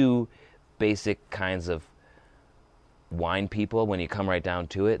the 2 basic kinds of wine people when you come right down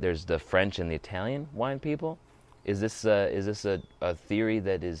to it. There's the French and the Italian wine people. Is this a theory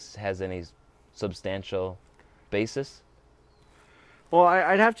that has any substantial basis? Well,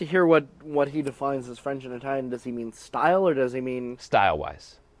 I'd have to hear what he defines as French and Italian. Does he mean style, or does he mean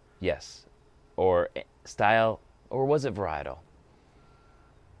Style-wise, yes. Or style, or was it varietal?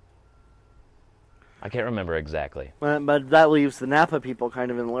 I can't remember exactly. But that leaves the Napa people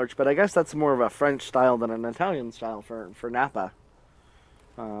kind of in the lurch. But I guess that's more of a French style than an Italian style for Napa.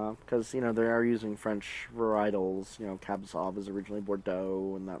 Because, they are using French varietals. Cab Sauv is originally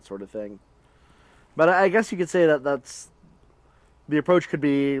Bordeaux and that sort of thing. But I guess you could say that's... The approach could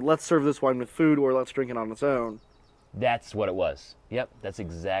be, let's serve this wine with food, or let's drink it on its own. That's what it was. Yep, that's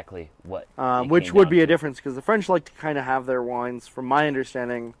exactly what which would be a difference, because the French like to kind of have their wines, from my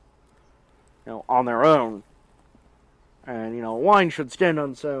understanding, on their own. And, wine should stand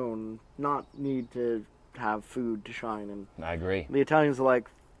on its own, not need to have food to shine. And I agree. the Italians are like,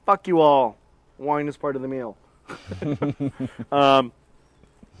 fuck you all. Wine is part of the meal. For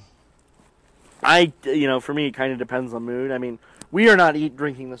me, it kind of depends on mood. I mean, we are not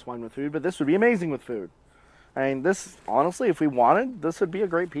drinking this wine with food, but this would be amazing with food. I mean, this, honestly, if we wanted, this would be a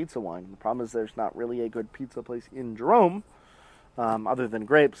great pizza wine. The problem is there's not really a good pizza place in Jerome, other than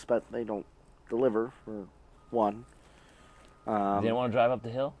Grapes, but they don't deliver, for one. You didn't want to drive up the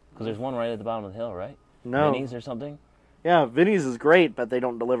hill? Because there's one right at the bottom of the hill, right? No. Vinny's or something? Yeah, Vinny's is great, but they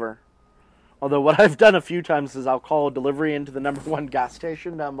don't deliver. Although what I've done a few times is I'll call a delivery into the number 1 gas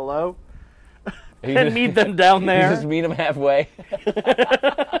station down below and meet them down there. You just meet them halfway.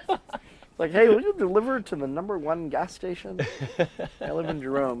 Like, hey, will you deliver to the number 1 gas station? I live in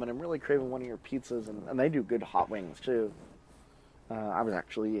Jerome, and I'm really craving one of your pizzas, and they do good hot wings, too. I was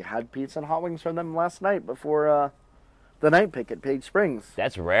actually had pizza and hot wings from them last night before the night pick at Page Springs.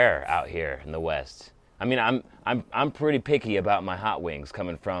 That's rare out here in the West. I mean, I'm pretty picky about my hot wings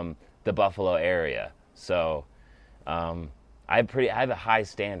coming from the Buffalo area, so I have a high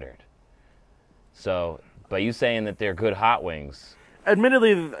standard. So, but you saying that they're good hot wings?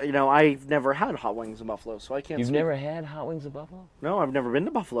 Admittedly, I've never had hot wings in Buffalo, so I can't. You've never had hot wings in Buffalo? No, I've never been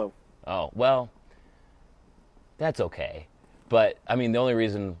to Buffalo. Oh, well, that's okay. But I mean, the only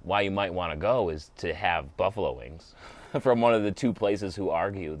reason why you might want to go is to have buffalo wings from one of the 2 places who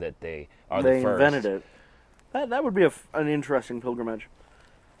argue that they are the first. They invented it. That would be an interesting pilgrimage.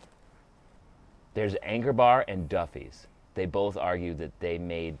 There's Anchor Bar and Duffy's. They both argue that they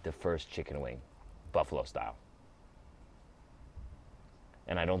made the first chicken wing, buffalo style.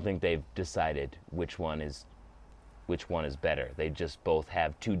 And I don't think they've decided which one is better. They just both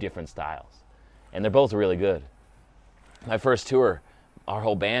have 2 different styles. And they're both really good. My first tour, our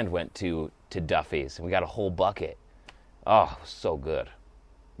whole band went to Duffy's, and we got a whole bucket. Oh, so good.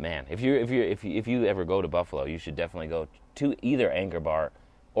 Man, if you ever go to Buffalo, you should definitely go to either Anchor Bar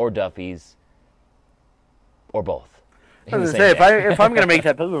or Duffy's or both. I was going to say, if I'm going to make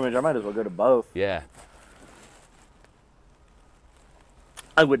that pilgrimage, I might as well go to both. Yeah.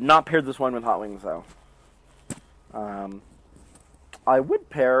 I would not pair this wine with hot wings, though. I would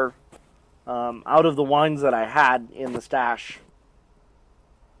pair, out of the wines that I had in the stash,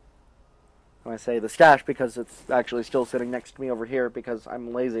 and I say the stash because it's actually still sitting next to me over here because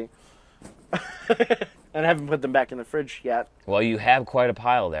I'm lazy. And I haven't put them back in the fridge yet. Well, you have quite a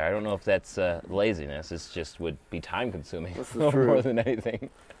pile there. I don't know if that's laziness. It's just would be time-consuming more than anything.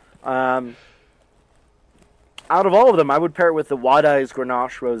 Out of all of them, I would pair it with the Wadi's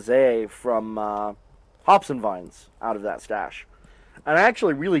Grenache Rosé from Hops and Vines out of that stash. And I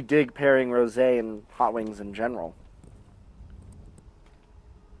actually really dig pairing rosé and hot wings in general.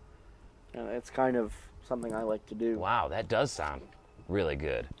 And it's kind of something I like to do. Wow, that does sound really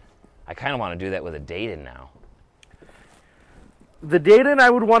good. I kind of want to do that with a Dayton now. The Dayton, I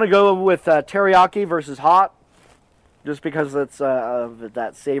would want to go with teriyaki versus hot, just because it's of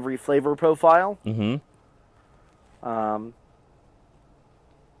that savory flavor profile. Mm-hmm.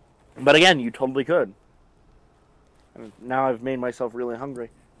 But again, you totally could. And now I've made myself really hungry.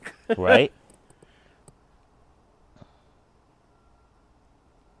 Right?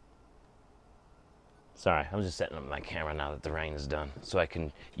 Sorry, I'm just setting up my camera now that the rain is done, so I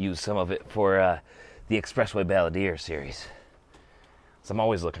can use some of it for the Expressway Balladeer series. So I'm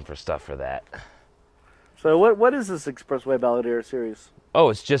always looking for stuff for that. So what is this Expressway Balladeer series? Oh,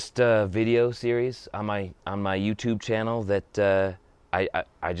 it's just a video series on my YouTube channel that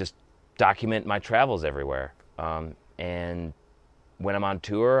I just document my travels everywhere. And when I'm on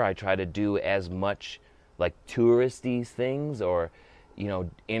tour, I try to do as much like touristy things or,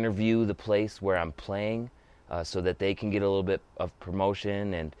 interview the place where I'm playing so that they can get a little bit of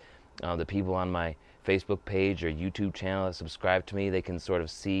promotion, and the people on my Facebook page or YouTube channel that subscribe to me, they can sort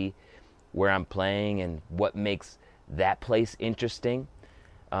of see where I'm playing and what makes that place interesting.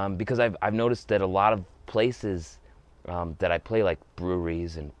 Because I've noticed that a lot of places that I play, like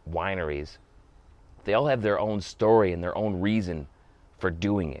breweries and wineries, they all have their own story and their own reason for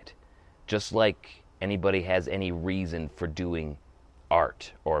doing it. Just like anybody has any reason for doing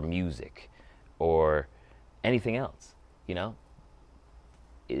art or music or anything else,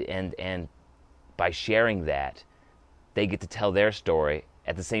 And by sharing that, they get to tell their story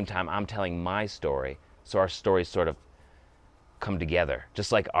at the same time I'm telling my story, so our stories sort of come together,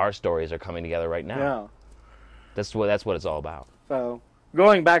 just like our stories are coming together right now. Yeah. That's what it's all about. So,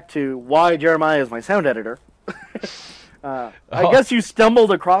 going back to why Jeremiah is my sound editor, I guess you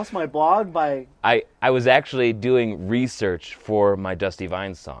stumbled across my blog by... I was actually doing research for my Dusty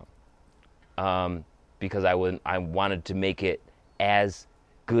Vines song. because I wanted to make it as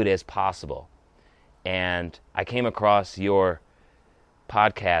good as possible. And I came across your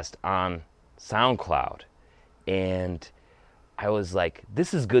podcast on SoundCloud, and I was like,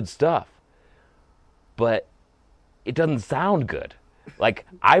 this is good stuff, but it doesn't sound good. Like,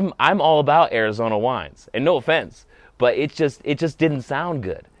 I'm all about Arizona wines, and no offense, but it just didn't sound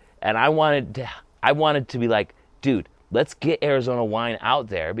good. And I wanted to be like, dude, let's get Arizona wine out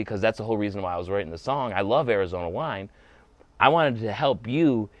there, because that's the whole reason why I was writing the song. I love Arizona wine. I wanted to help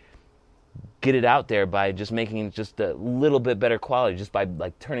you get it out there by just making it just a little bit better quality, just by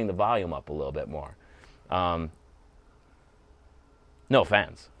like turning the volume up a little bit more. No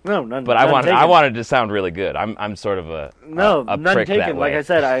offense. No, none. But none I wanted to sound really good. I'm sort of a none prick taken. that way. Like I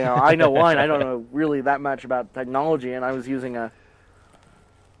said, I know wine. I don't know really that much about technology, and I was using it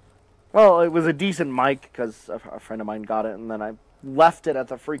was a decent mic because a friend of mine got it, and then I left it at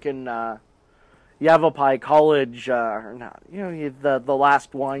the freaking Yavapai College, the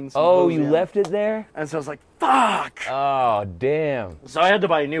last wine Oh, symposium. you left it there? And so I was like, fuck! Oh, damn. So I had to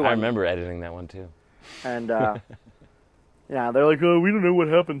buy a new one. I remember editing that one too. And, yeah, they're like, oh, we don't know what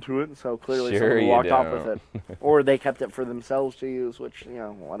happened to it. So clearly Sure someone you walked off don't. with it. Or they kept it for themselves to use, which,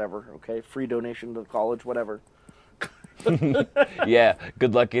 whatever. Okay, free donation to the college, whatever. Yeah,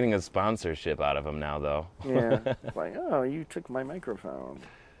 good luck getting a sponsorship out of them now, though. Yeah, like, oh, you took my microphone.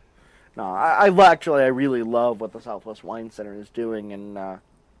 No, I really love what the Southwest Wine Center is doing, and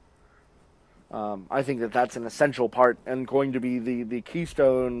I think that that's an essential part and going to be the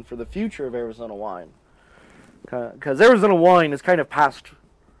keystone for the future of Arizona wine. Because Arizona wine is kind of passed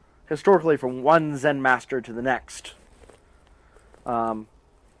historically from one Zen master to the next,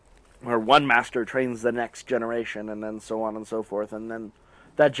 where one master trains the next generation, and then so on and so forth, and then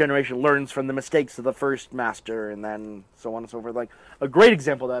that generation learns from the mistakes of the first master, and then so on and so forth. Like, a great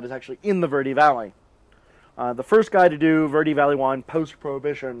example of that is actually in the Verde Valley. The first guy to do Verde Valley wine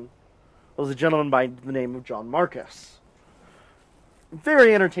post-Prohibition was a gentleman by the name of John Marcus.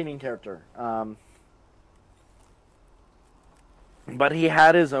 Very entertaining character. But he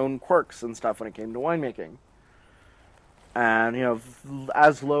had his own quirks and stuff when it came to winemaking. And,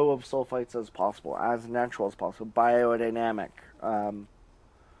 as low of sulfites as possible, as natural as possible, biodynamic.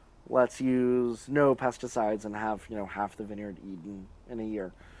 Let's use no pesticides and have, half the vineyard eaten in a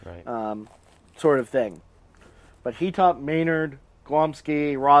year. Right. Sort of thing. But he taught Maynard,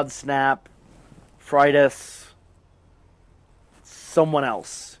 Glomsky, Rod Snap, Freitas, someone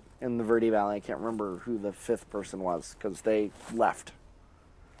else in the Verde Valley. I can't remember who the fifth person was, because they left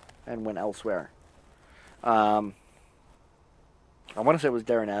and went elsewhere. I want to say it was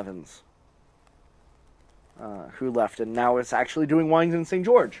Darren Evans who left, and now is actually doing wines in St.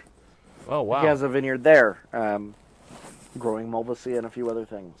 George. Oh, wow. He has a vineyard there, growing Malvasia and a few other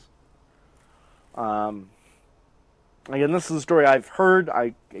things. Again, this is a story I've heard.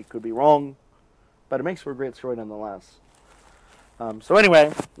 It could be wrong, but it makes for a great story nonetheless. So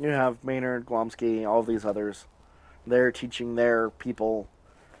anyway, you have Maynard, Glomsky, all of these others. They're teaching their people.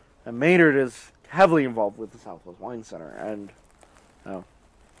 And Maynard is heavily involved with the Southwest Wine Center, and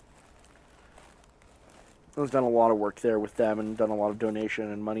has done a lot of work there with them, and done a lot of donation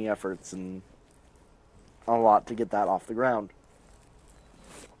and money efforts, and a lot to get that off the ground.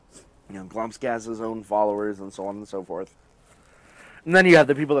 Glomsky has his own followers, and so on and so forth. And then you have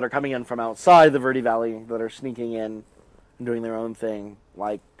the people that are coming in from outside the Verde Valley that are sneaking in and doing their own thing,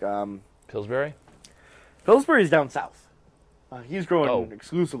 like Pillsbury? Pillsbury's down south. He's growing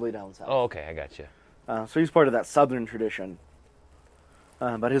exclusively down south. Oh, okay, I got you. So he's part of that southern tradition.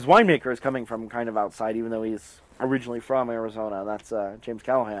 But his winemaker is coming from kind of outside, even though he's originally from Arizona. That's James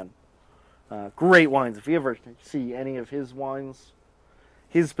Callahan. Great wines. If you ever see any of his wines,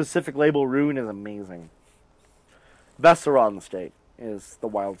 his specific label, Rune, is amazing. Best Syrah in the state is the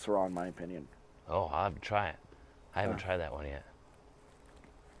Wild Syrah, in my opinion. Oh, I'll have to try it. I haven't tried that one yet.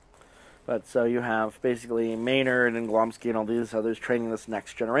 But so you have basically Maynard and Glomsky and all these others training this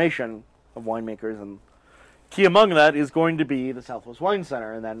next generation of winemakers, and key among that is going to be the Southwest Wine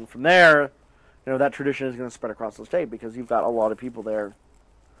Center. And then from there, that tradition is going to spread across the state, because you've got a lot of people there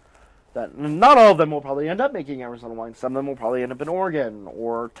that not all of them will probably end up making Arizona wine. Some of them will probably end up in Oregon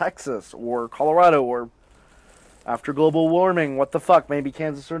or Texas or Colorado, or after global warming, what the fuck, maybe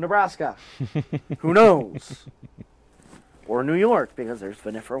Kansas or Nebraska. Who knows? Or New York, because there's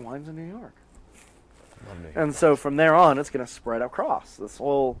vinifera wines in New York. Love New York. And so from there on, it's going to spread across this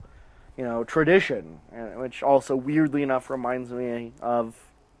whole, tradition, which also weirdly enough reminds me of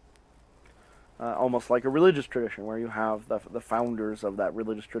almost like a religious tradition, where you have the founders of that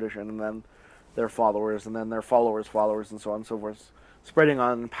religious tradition, and then their followers, and then their followers' followers, and so on and so forth.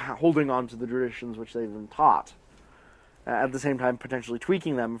 holding on to the traditions which they've been taught. At the same time, potentially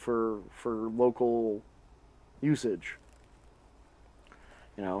tweaking them for local usage.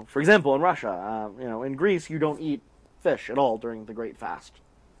 For example, in Russia, in Greece, you don't eat fish at all during the Great Fast.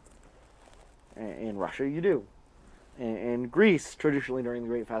 In Russia, you do. In Greece, traditionally during the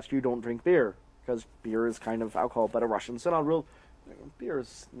Great Fast, you don't drink beer, because beer is kind of alcohol, but a Russian said, beer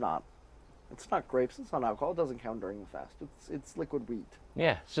is not. It's not grapes, it's not alcohol, it doesn't count during the fast. It's liquid wheat.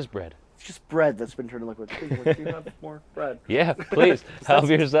 Yeah, it's just bread. It's just bread that's been turned liquid. Do you have more bread? Yeah, please, help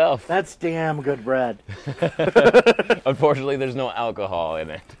yourself. That's damn good bread. Unfortunately, there's no alcohol in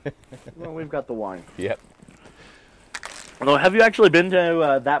it. Well, we've got the wine. Yep. Although, have you actually been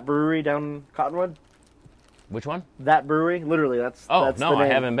to that brewery down in Cottonwood? Which one? That brewery? Literally, that's no, the name. I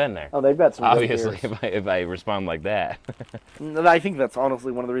haven't been there. Oh, they've got some obviously, good beers. if I respond like that. I think that's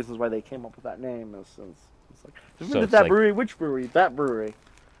honestly one of the reasons why they came up with that name. It's like, have you been to it's that like- brewery? Which brewery? That brewery.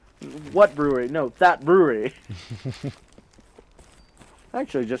 What brewery? No, that brewery.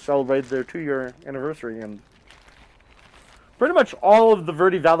 Actually, just celebrated their 2-year anniversary, and pretty much all of the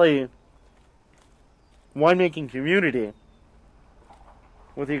Verde Valley winemaking community,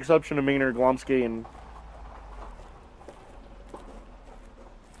 with the exception of Maynard Glomsky and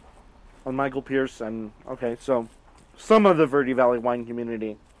Michael Pierce, and so some of the Verde Valley wine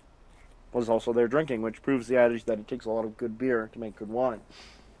community was also there drinking, which proves the adage that it takes a lot of good beer to make good wine.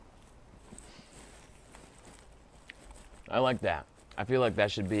 I like that. I feel like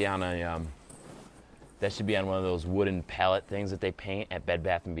that should be on one of those wooden pallet things that they paint at Bed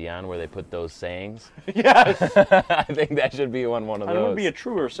Bath & Beyond, where they put those sayings. Yes! I think that should be on one of those. It would be a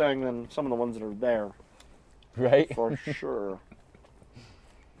truer saying than some of the ones that are there. Right? For sure.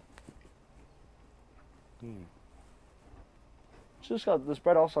 This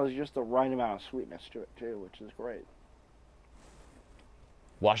bread also has just the right amount of sweetness to it, too, which is great.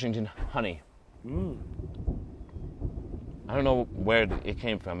 Washington honey. I don't know where it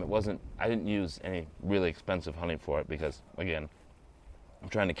came from. I didn't use any really expensive honey for it because, again, I'm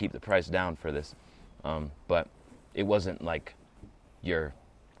trying to keep the price down for this. But it wasn't like your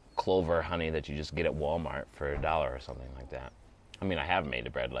clover honey that you just get at Walmart for $1 or something like that. I mean, I have made a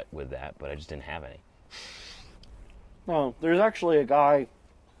bread with that, but I just didn't have any. No, there's actually a guy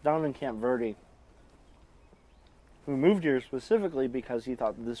down in Camp Verde who moved here specifically because he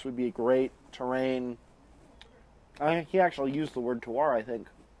thought this would be a great terrain. He actually used the word terroir, I think,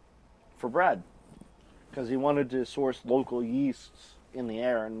 for bread, because he wanted to source local yeasts in the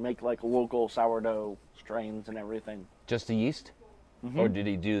air and make like local sourdough strains and everything. Just the yeast? Mm-hmm. Or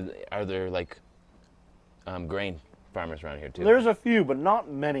are there like grain farmers around here too? There's a few, but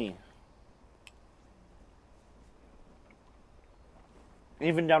not many.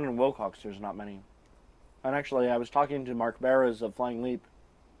 Even down in Wilcox, there's not many. And actually, I was talking to Mark Barras of Flying Leap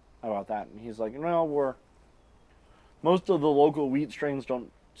about that, and he's like, most of the local wheat strains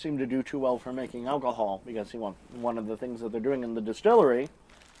don't seem to do too well for making alcohol, because one of the things that they're doing in the distillery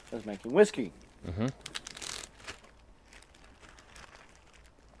is making whiskey. Mm-hmm.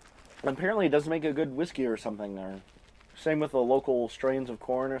 Apparently, it does make a good whiskey or something there. Same with the local strains of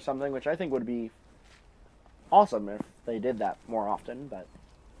corn or something, which I think would be awesome if they did that more often. But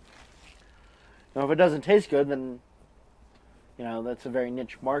if it doesn't taste good, then that's a very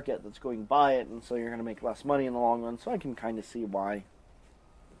niche market that's going to buy it, and so you're going to make less money in the long run. So I can kind of see why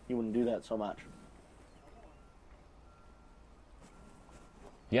you wouldn't do that so much.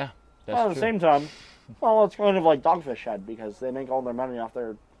 Yeah, that's true. At the same time, it's kind of like Dogfish Head, because they make all their money off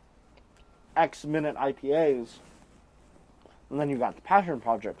their X-minute IPAs, and then you've got the Passion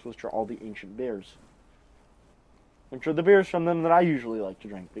Projects, which are all the ancient beers, which are the beers from them that I usually like to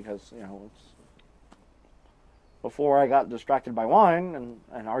drink, because it's before I got distracted by wine, and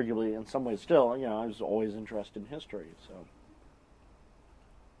arguably in some ways still, I was always interested in history. So,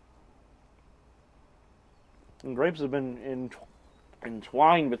 and grapes have been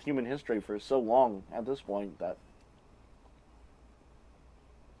entwined with human history for so long at this point that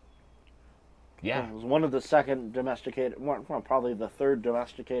it was one of the second domesticated, probably the third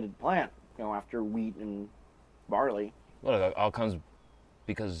domesticated plant, after wheat and barley. Well, it all comes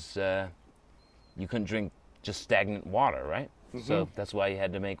because you couldn't drink just stagnant water, right? Mm-hmm. So that's why you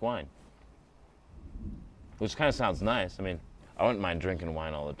had to make wine. Which kind of sounds nice. I mean, I wouldn't mind drinking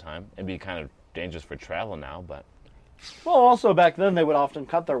wine all the time. It'd be kind of dangerous for travel now, but... Well, also back then they would often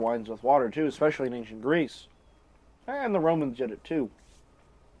cut their wines with water too, especially in ancient Greece. And the Romans did it too.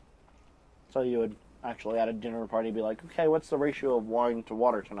 So you would actually at a dinner party be like, okay, what's the ratio of wine to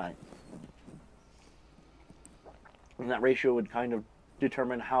water tonight? And that ratio would kind of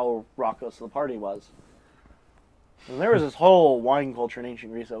determine how raucous the party was. And there was this whole wine culture in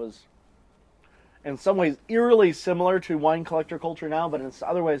ancient Greece that was, in some ways, eerily similar to wine collector culture now, but in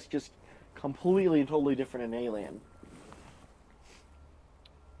other ways just completely, totally different and alien.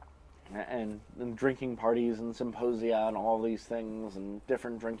 And drinking parties and symposia and all these things and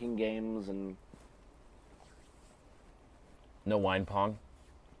different drinking games and... No wine pong?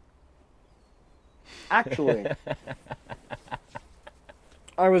 Actually...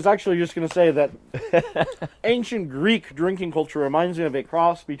 I was actually just going to say that ancient Greek drinking culture reminds me of a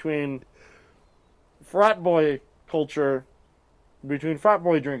cross between frat boy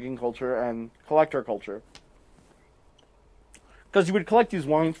drinking culture and collector culture. Because you would collect these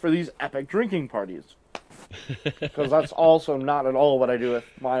wines for these epic drinking parties. Because that's also not at all what I do with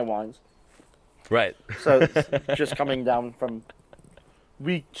my wines. Right. So it's just coming down from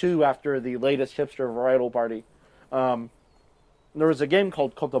week 2 after the latest hipster varietal party. There was a game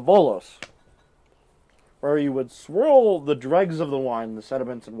called Kotobolos, where you would swirl the dregs of the wine, the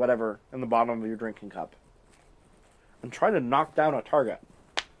sediments and whatever, in the bottom of your drinking cup, and try to knock down a target.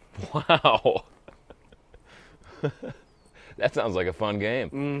 Wow. That sounds like a fun game.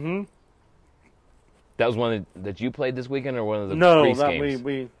 Mm-hmm. That was one that you played this weekend, or one of the Greece games?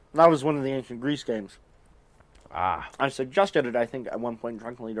 No, that was one of the ancient Greece games. Ah. I suggested it, I think, at one point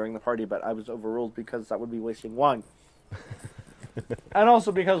drunkenly during the party, but I was overruled because that would be wasting wine. And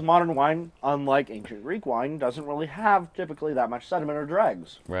also because modern wine, unlike ancient Greek wine, doesn't really have typically that much sediment or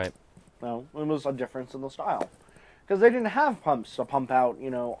dregs. Right. No, it was a difference in the style. Because they didn't have pumps to pump out,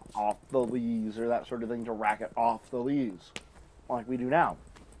 off the lees or that sort of thing to rack it off the lees, like we do now.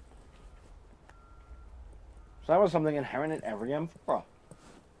 So that was something inherent in every amphora.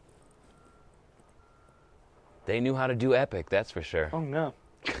 They knew how to do epic, that's for sure. Oh, no.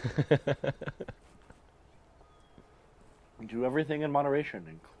 Do everything in moderation,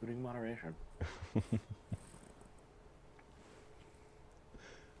 including moderation.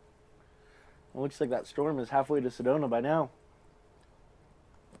 Well, looks like that storm is halfway to Sedona by now.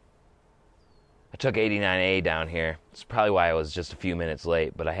 I took 89A down here. It's probably why I was just a few minutes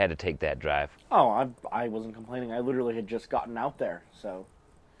late, but I had to take that drive. Oh, I wasn't complaining. I literally had just gotten out there, so...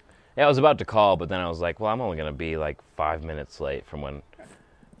 Yeah, I was about to call, but then I was like, well, I'm only going to be like 5 minutes late from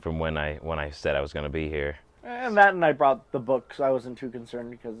when I said I was going to be here. And I brought the book, so I wasn't too concerned,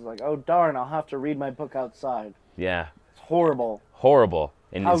 because like, oh darn, I'll have to read my book outside. Yeah. It's horrible. Horrible.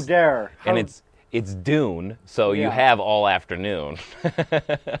 And How dare. And it's Dune, so yeah. You have all afternoon.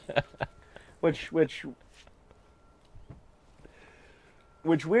 Which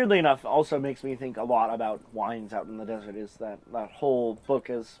weirdly enough also makes me think a lot about wines out in the desert, is that whole book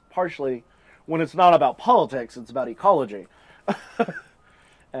is partially, when it's not about politics, it's about ecology.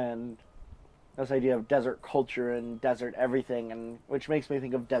 And this idea of desert culture and desert everything, and which makes me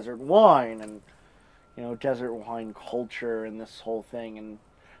think of desert wine and, desert wine culture and this whole thing. And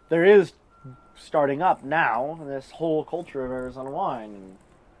there is starting up now this whole culture of Arizona wine. And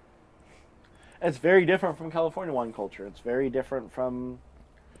it's very different from California wine culture. It's very different from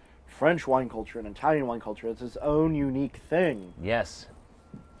French wine culture and Italian wine culture. It's its own unique thing. Yes.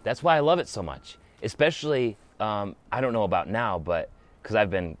 That's why I love it so much. Especially, I don't know about now, but because I've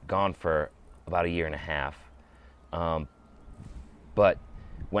been gone for about 1.5 years. But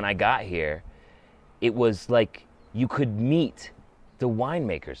when I got here, it was like you could meet the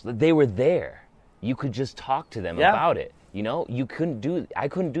winemakers. They were there. You could just talk to them about it. I couldn't do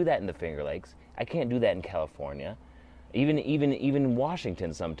that in the Finger Lakes. I can't do that in California. Even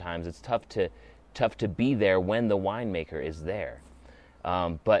Washington, sometimes it's tough to be there when the winemaker is there.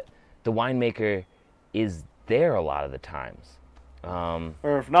 But the winemaker is there a lot of the times.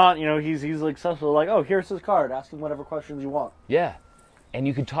 Or if not, he's easily accessible. Like, oh, here's his card. Ask him whatever questions you want. Yeah, and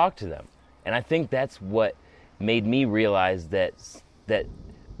you can talk to them. And I think that's what made me realize that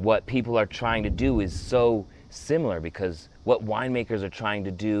what people are trying to do is so similar, because what winemakers are trying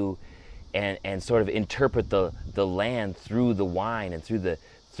to do and sort of interpret the land through the wine and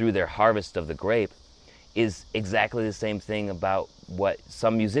through their harvest of the grape is exactly the same thing about what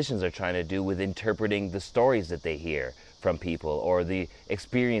some musicians are trying to do with interpreting the stories that they hear from people, or the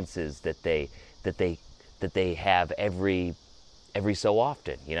experiences that they have every so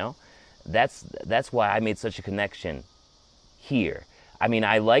often. That's why I made such a connection here. I mean,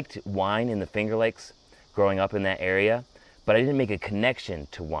 I liked wine in the Finger Lakes growing up in that area, but I didn't make a connection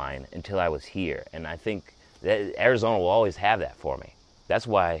to wine until I was here. And I think that Arizona will always have that for me. That's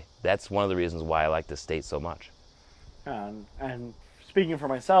one of the reasons why I like this state so much. And speaking for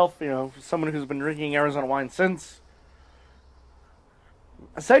myself, someone who's been drinking Arizona wine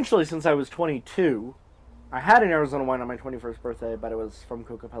essentially since I was 22, I had an Arizona wine on my 21st birthday, but it was from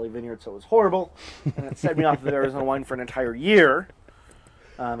Kokopelli Vineyards, so it was horrible. And it set me off of Arizona wine for an entire year,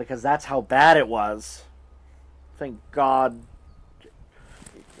 because that's how bad it was. Thank God.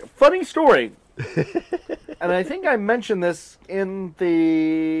 Funny story. And I think I mentioned this in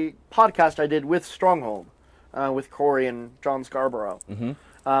the podcast I did with Stronghold, with Corey and John Scarborough.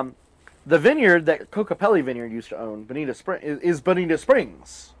 Mm-hmm. The vineyard that Kokopelli Vineyard used to own, is Bonita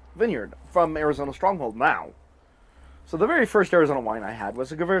Springs Vineyard from Arizona Stronghold now. So the very first Arizona wine I had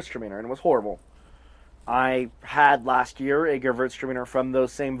was a Gewürztraminer, and it was horrible. I had last year a Gewürztraminer from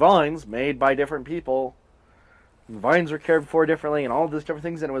those same vines, made by different people. The vines were cared for differently, and all of these different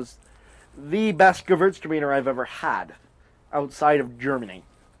things, and it was the best Gewürztraminer I've ever had outside of Germany.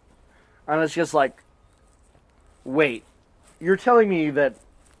 And it's just like, wait, you're telling me that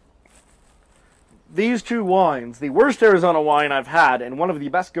these two wines, the worst Arizona wine I've had and one of the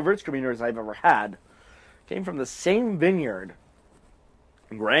best Gewürztraminers I've ever had, came from the same vineyard,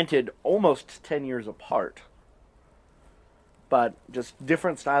 granted almost 10 years apart, but just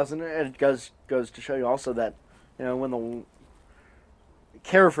different styles. And it goes to show you also that, when the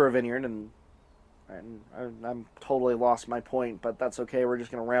care for a vineyard, and I'm totally lost my point, but that's okay. We're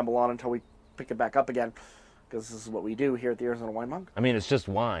just going to ramble on until we pick it back up again, because this is what we do here at the Arizona Wine Monk. I mean, it's just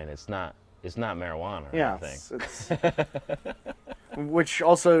wine. It's not marijuana or anything. It's which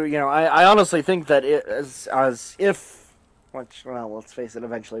also, I honestly think that it, as if, let's face it,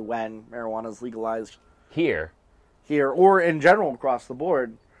 eventually when marijuana is legalized Here, or in general across the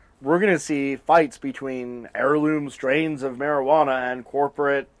board, we're going to see fights between heirloom strains of marijuana and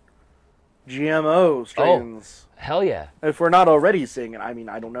corporate GMO strains. Oh, hell yeah. If we're not already seeing it. I mean,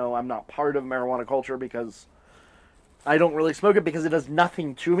 I don't know. I'm not part of marijuana culture because I don't really smoke it because it does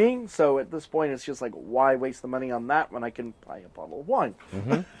nothing to me. So at this point, it's just like, why waste the money on that when I can buy a bottle of wine?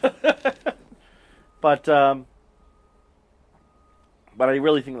 Mm-hmm. But I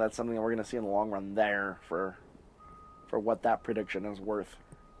really think that's something that we're going to see in the long run there for what that prediction is worth.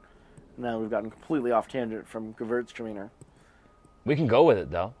 Now we've gotten completely off tangent from Gewürztraminer. We can go with it,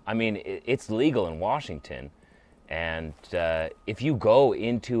 though. I mean, it's legal in Washington. And if you go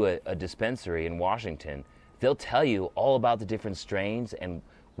into a dispensary in Washington, they'll tell you all about the different strains and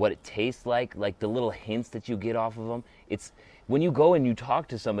what it tastes like the little hints that you get off of them. It's when you go and you talk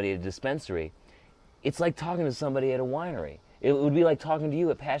to somebody at a dispensary, it's like talking to somebody at a winery. It would be like talking to you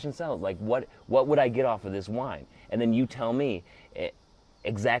at Passion Cells. Like, what would I get off of this wine? And then you tell me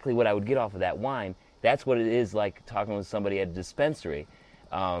exactly what I would get off of that wine. That's what it is like talking with somebody at a dispensary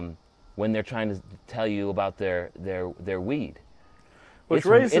when they're trying to tell you about their weed. It's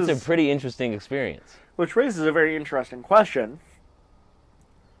a pretty interesting experience. Which raises a very interesting question.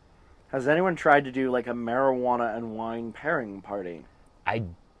 Has anyone tried to do like a marijuana and wine pairing party?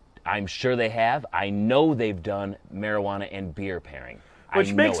 I'm sure they have. I know they've done marijuana and beer pairing.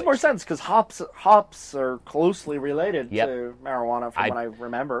 Which makes more sense because hops are closely related to marijuana, from what I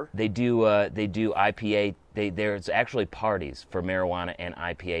remember. They do IPA. There's actually parties for marijuana and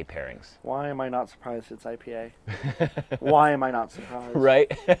IPA pairings. Why am I not surprised it's IPA? Why am I not surprised?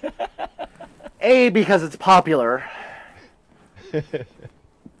 Right. A, because it's popular.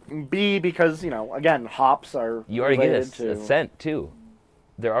 B, because again, hops are you already related get to a scent too.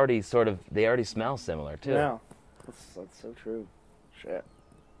 They already smell similar too. Yeah, that's so true. Shit.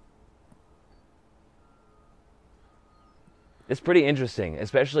 It's pretty interesting,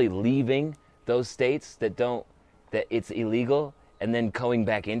 especially leaving those states that it's illegal and then going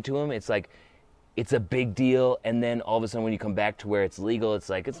back into them. It's like, it's a big deal, and then all of a sudden when you come back to where it's legal, it's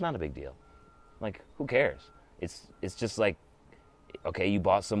like, it's not a big deal. Like, who cares? It's just like, okay, you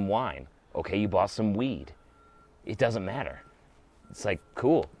bought some wine. Okay, you bought some weed. It doesn't matter. It's like,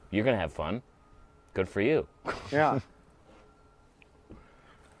 cool, you're going to have fun. Good for you. Yeah.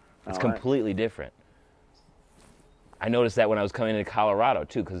 It's completely different. I noticed that when I was coming into Colorado,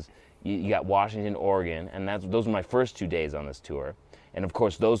 too, because you got Washington, Oregon, and those were my first 2 days on this tour. And, of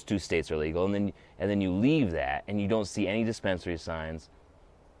course, those two states are legal. And then you leave that, and you don't see any dispensary signs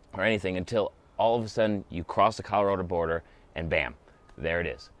or anything until all of a sudden you cross the Colorado border, and bam, there it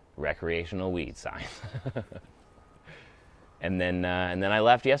is, recreational weed sign. and then I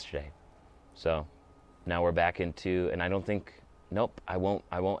left yesterday. So now we're back into, and I don't think, nope, I won't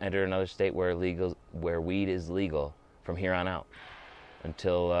enter another state where weed is legal from here on out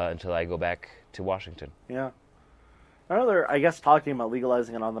until I go back to Washington. Yeah. Another, I guess, talking about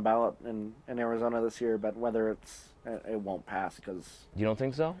legalizing it on the ballot in Arizona this year, but whether it won't pass because... You don't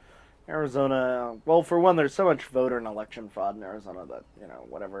think so? Arizona, well, for one, there's so much voter and election fraud in Arizona that,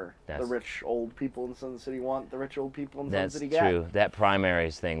 whatever the rich old people in Sun City want, the rich old people in Sun City get. That's true. That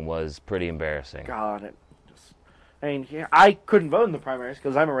primaries thing was pretty embarrassing. God, I mean, I couldn't vote in the primaries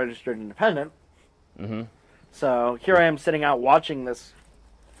because I'm a registered independent. Mm-hmm. So here I am sitting out watching this,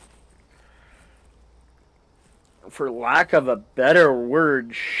 for lack of a better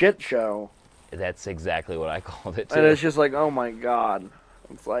word, shit show. That's exactly what I called it, too. And it's just like, oh my god.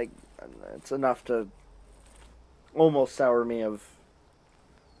 It's like, it's enough to almost sour me of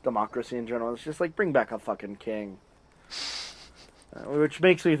democracy in general. It's just like, bring back a fucking king. Which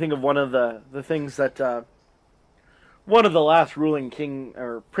makes me think of one of the things that one of the last ruling king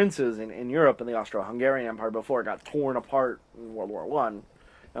or princes in Europe in the Austro-Hungarian Empire before it got torn apart in World War One.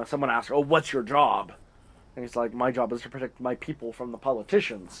 Someone asked, "Oh, what's your job?" And he's like, "My job is to protect my people from the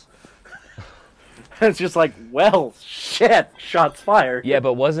politicians." It's just like, well, shit, shots fired. Yeah,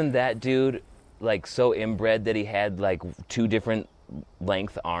 but wasn't that dude like so inbred that he had like 2 different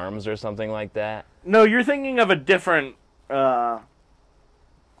length arms or something like that? No, you're thinking of a different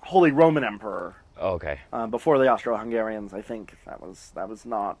Holy Roman Emperor. Oh, okay. Before the Austro-Hungarians, I think that was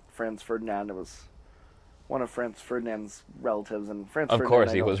not Franz Ferdinand. It was one of Franz Ferdinand's relatives, and Franz. Of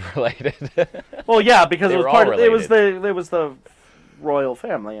course, he was related. Well, yeah, because it was part of it was related. the royal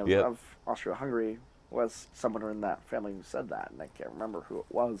family of, Yep. of Austria-Hungary. Was someone in that family who said that, and I can't remember who it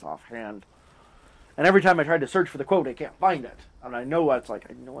was offhand. And every time I tried to search for the quote, I can't find it. And I know I've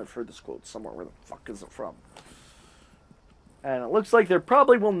heard this quote somewhere. Where the fuck is it from? And it looks like there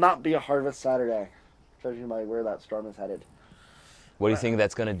probably will not be a harvest Saturday, judging by where that storm is headed. What do you think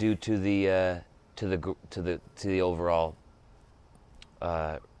that's going to do to the overall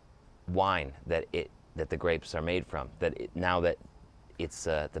wine that the grapes are made from? Now that it's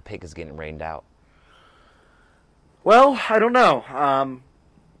the pick is getting rained out. Well, I don't know.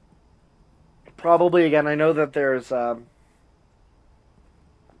 Probably, again, I know that there's Cabernet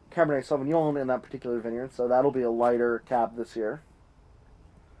Sauvignon in that particular vineyard, so that'll be a lighter cab this year.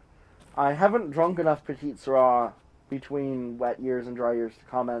 I haven't drunk enough Petit Syrah between wet years and dry years to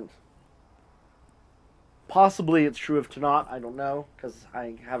comment. Possibly it's true of Tannat, I don't know, because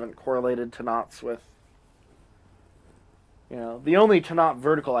I haven't correlated Tannats with... the only Tannat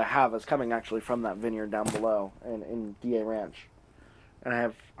vertical I have is coming actually from that vineyard down below in DA Ranch. And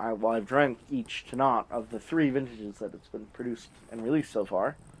I've drank each Tannat of the 3 vintages that it's been produced and released so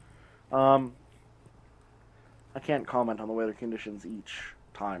far. I can't comment on the weather conditions each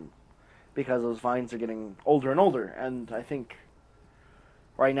time because those vines are getting older and older, and I think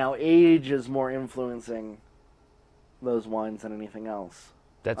right now age is more influencing those wines than anything else.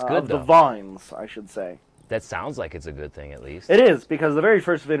 That's good, though. The vines, I should say. That sounds like it's a good thing, at least. It is, because the very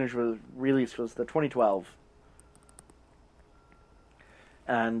first vintage was released was the 2012.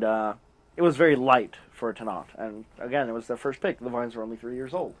 And it was very light for a Tannat. And again, it was their first pick. The vines were only 3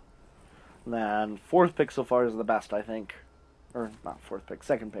 years old. And then 4th pick so far is the best, I think. Or not 4th pick,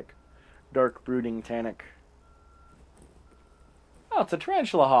 2nd pick. Dark brooding tannic. Oh, it's a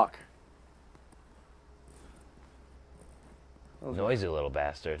tarantula hawk. Noisy little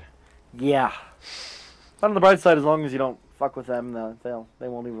bastard. Yeah. But on the bright side, as long as you don't fuck with them, they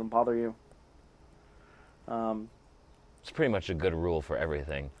won't even bother you. It's pretty much a good rule for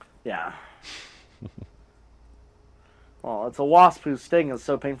everything. Yeah. Well, it's a wasp whose sting is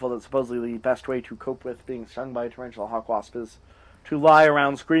so painful that supposedly the best way to cope with being stung by a tarantula hawk wasp is to lie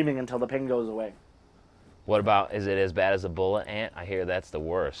around screaming until the pain goes away. What about, is it as bad as a bullet ant? I hear that's the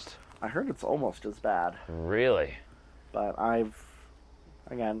worst. I heard it's almost as bad. Really? But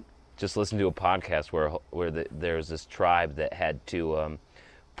again... Just listened to a podcast where there's this tribe that had to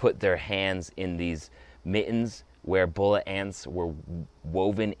put their hands in these mittens where bullet ants were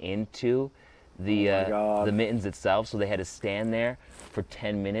woven into the mittens itself, so they had to stand there for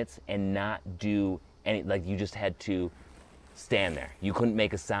 10 minutes and not do any, like you just had to stand there. You couldn't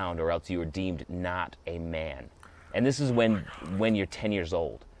make a sound or else you were deemed not a man. And this is when you're 10 years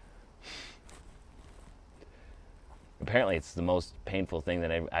old. Apparently it's the most painful thing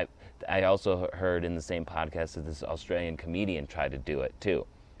that I also heard in the same podcast that this Australian comedian tried to do it too.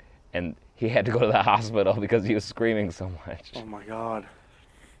 And he had to go to the hospital because he was screaming so much. Oh my god.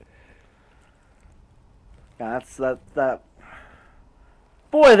 Yeah, that.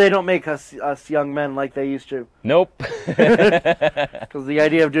 Boy, they don't make us young men like they used to. Nope. Because the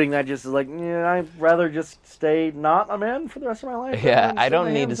idea of doing that just is like, yeah, I'd rather just stay not a man for the rest of my life. Yeah, I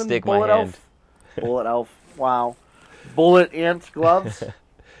don't need to stick my hand. Bullet elf. Wow. Bullet ant gloves.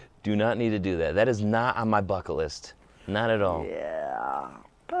 Do not need to do that. That is not on my bucket list. Not at all. Yeah.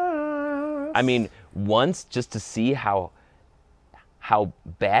 I mean, once just to see how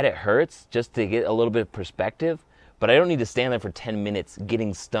bad it hurts, just to get a little bit of perspective. But I don't need to stand there for 10 minutes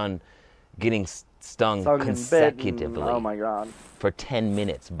getting stung consecutively. Oh my god. For 10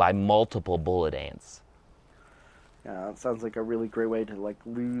 minutes by multiple bullet ants. Yeah, it sounds like a really great way to like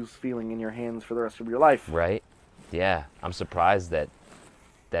lose feeling in your hands for the rest of your life. Right? Yeah. I'm surprised that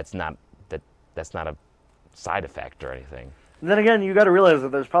that's not a side effect or anything. And then again, you got to realize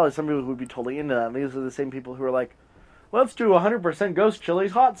that there's probably some people who would be totally into that. And these are the same people who are like, let's do 100% ghost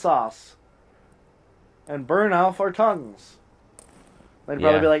chili's hot sauce and burn off our tongues. They'd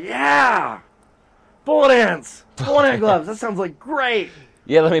probably be like, yeah, bullet ants, bullet ant gloves. That sounds like great.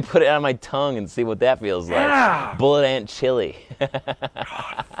 Yeah, let me put it on my tongue and see what that feels like. Bullet ant chili.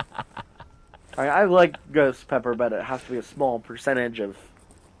 I like ghost pepper, but it has to be a small percentage of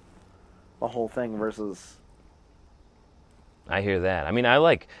the whole thing versus... I hear that. I mean, I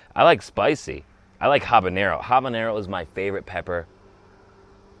like spicy. I like habanero. Habanero is my favorite pepper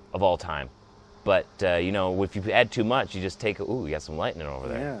of all time. But, if you add too much, you just take... Ooh, you got some lightning over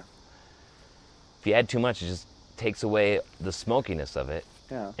there. Yeah. If you add too much, it just takes away the smokiness of it.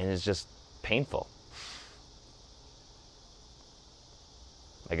 Yeah. And it's just painful.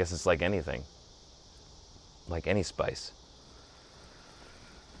 I guess it's like anything. Like any spice.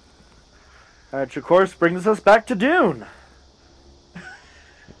 Which, of course, brings us back to Dune.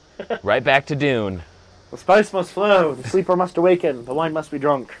 Right back to Dune. The spice must flow, the sleeper must awaken, the wine must be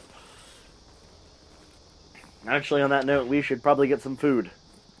drunk. Actually, on that note, we should probably get some food.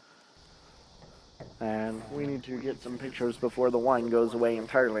 And we need to get some pictures before the wine goes away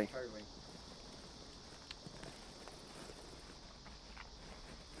entirely.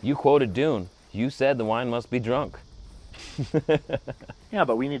 You quoted Dune. You said the wine must be drunk. Yeah,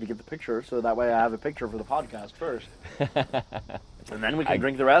 but we need to get the picture, so that way I have a picture for the podcast first. And then we can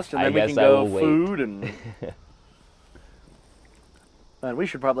drink the rest, and then we can go food, and... And we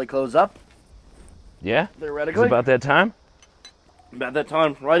should probably close up. Yeah? Theoretically. It's about that time? About that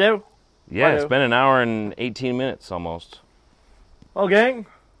time. Righto? Yeah, Righto. It's been an hour and 18 minutes almost. Well, gang.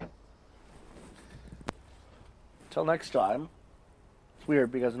 Till next time. It's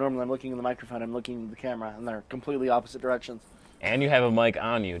weird, because normally I'm looking in the microphone, I'm looking at the camera, and they're completely opposite directions. And you have a mic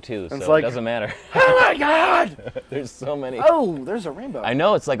on you, too, so like, it doesn't matter. Oh my god! There's so many. Oh, there's a rainbow. I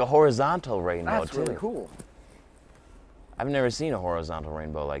know, it's like a horizontal rainbow, That's too. really cool. I've never seen a horizontal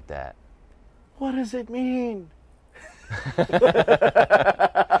rainbow like that. What does it mean?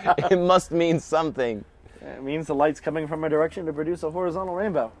 It must mean something. It means the light's coming from a direction to produce a horizontal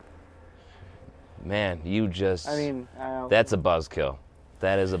rainbow. Man, you just... I mean... that's a buzzkill.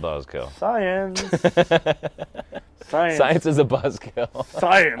 That is a buzzkill. Science. Science. Science is a buzzkill.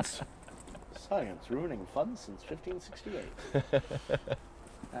 Science. Science ruining fun since 1568.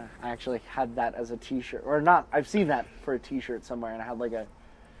 I actually had that as a t-shirt. Or not, I've seen that for a t-shirt somewhere, and I had like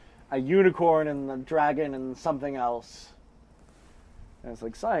a unicorn and a dragon and something else. And it's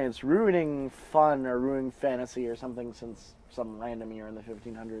like, science ruining fun or ruining fantasy or something since some random year in the 1500s,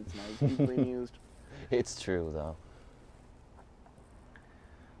 and I was deeply amused. It's true, though.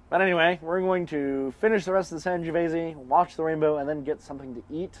 But anyway, we're going to finish the rest of the Sangiovese, watch the rainbow, and then get something to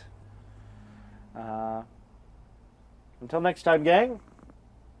eat. Until next time, gang.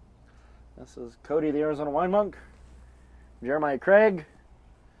 This is Cody, the Arizona Wine Monk. Jeremiah Craig.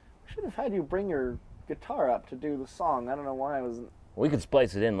 I should have had you bring your guitar up to do the song. I don't know why I wasn't... We could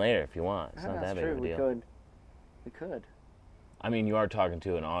splice it in later if you want. It's not that big of a deal. That's true. We could. I mean, you are talking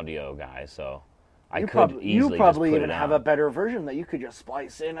to an audio guy, so I could easily You probably just put even it have on. a better version that you could just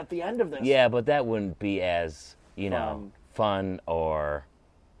splice in at the end of this. Yeah, but that wouldn't be as, fun or...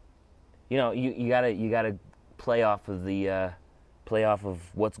 you gotta play off of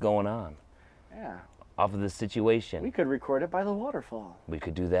what's going on. Yeah. Off of the situation. We could record it by the waterfall. We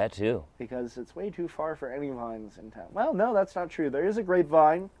could do that too. Because it's way too far for any vines in town. Well, no, that's not true. There is a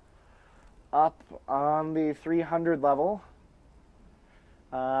grapevine up on the 300 level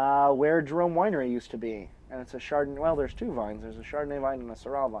where Jerome Winery used to be. And it's a Chardonnay... Well, there's two vines. There's a Chardonnay vine and a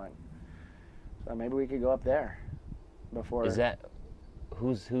Syrah vine. So maybe we could go up there before... Is that...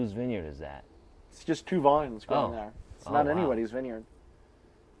 Whose vineyard is that? It's just two vines growing there. It's not anybody's vineyard.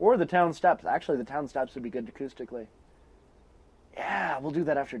 Or the town steps. Actually, the town steps would be good acoustically. Yeah, we'll do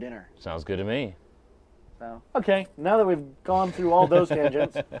that after dinner. Sounds good to me. So, okay, now that we've gone through all those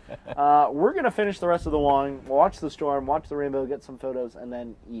tangents, we're going to finish the rest of the wine, watch the storm, watch the rainbow, get some photos, and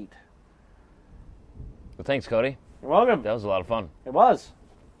then eat. Well, thanks, Cody. You're welcome. That was a lot of fun. It was.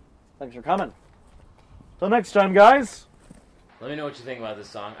 Thanks for coming. Till next time, guys. Let me know what you think about this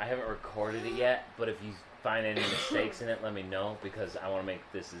song. I haven't recorded it yet, but if you find any mistakes in it, let me know, because I want to make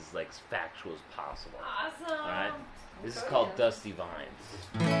this as factual as possible. Awesome. All right? This is called Dusty Vines.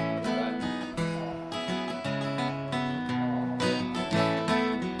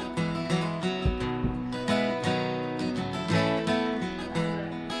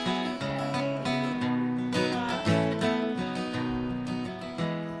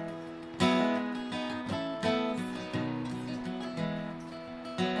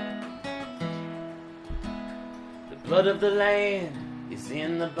 blood of the land is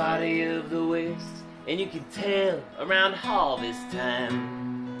in the body of the West, and you can tell around harvest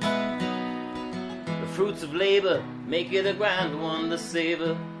time. The fruits of labor make it a grand one to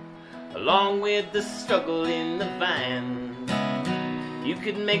savor, along with the struggle in the vine. You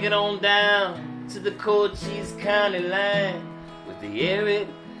could make it on down to the Cochise County line, with the arid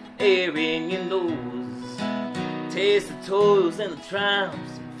air in your nose. Taste the toils and the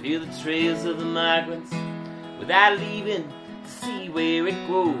triumphs, and feel the trails of the migrants, without leaving to see where it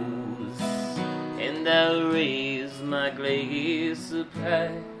grows. And I'll raise my glass of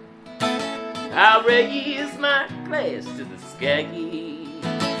pride, I'll raise my glass to the sky,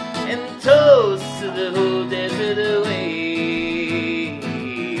 and toast to the whole desert away.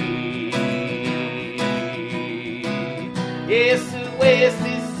 Yes, the West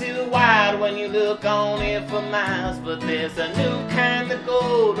is still wide when you look on it for miles, but there's a new kind of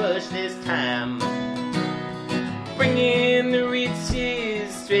gold rush this time, bringing the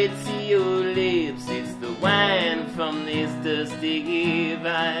riches straight to your lips. It's the wine from this dusty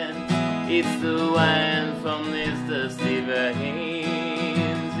vine. It's the wine from this dusty vine.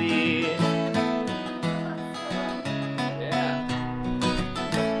 Yeah.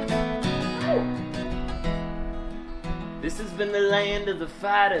 This has been the land of the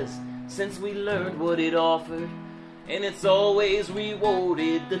fighters since we learned what it offered, and it's always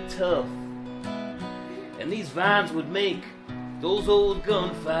rewarded the tough. And these vines would make those old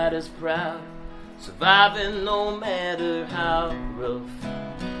gunfighters proud, surviving no matter how rough.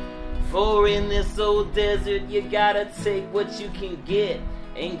 For in this old desert you gotta take what you can get,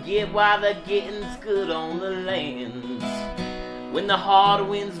 and get while the getting's good on the lands. When the hard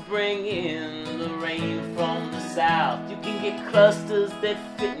winds bring in the rain from the south, you can get clusters that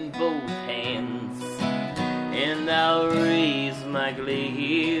fit in both hands. And I'll raise my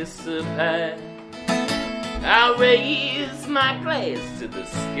glass up high, I'll raise my glass to the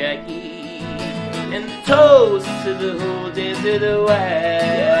sky, and toast to the whole desert away.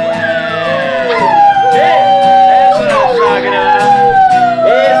 That's what I'm talking about.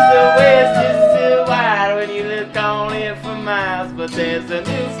 Yes, the West is still wide when you look on it for miles, but there's a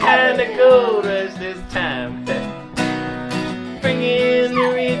new kind of gold rush this time, bringing the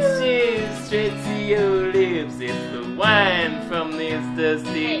riches straight to your lips. It's the wine from this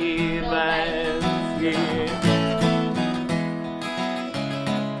dusty vine. Yeah.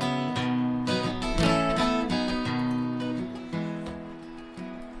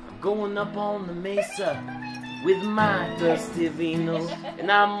 I'm going up on the mesa with my dusty vino,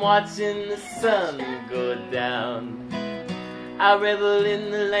 and I'm watching the sun go down. I revel in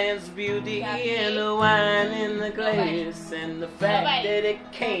the land's beauty and the wine in the glass, and the fact that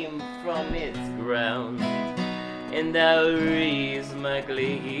it came from its ground. And I'll raise my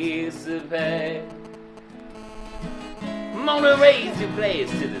glass of high, I'm gonna raise your glass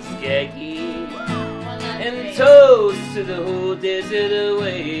to the sky, and toast to the whole desert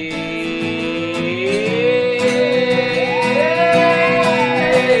away.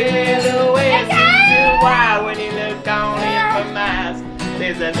 The West is still wild when you look on it for miles.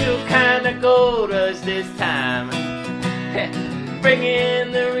 There's a new kind of gold rush this time,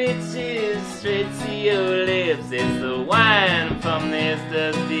 bringing the riches straight to your lips. It's the wine from this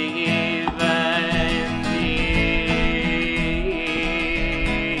dusty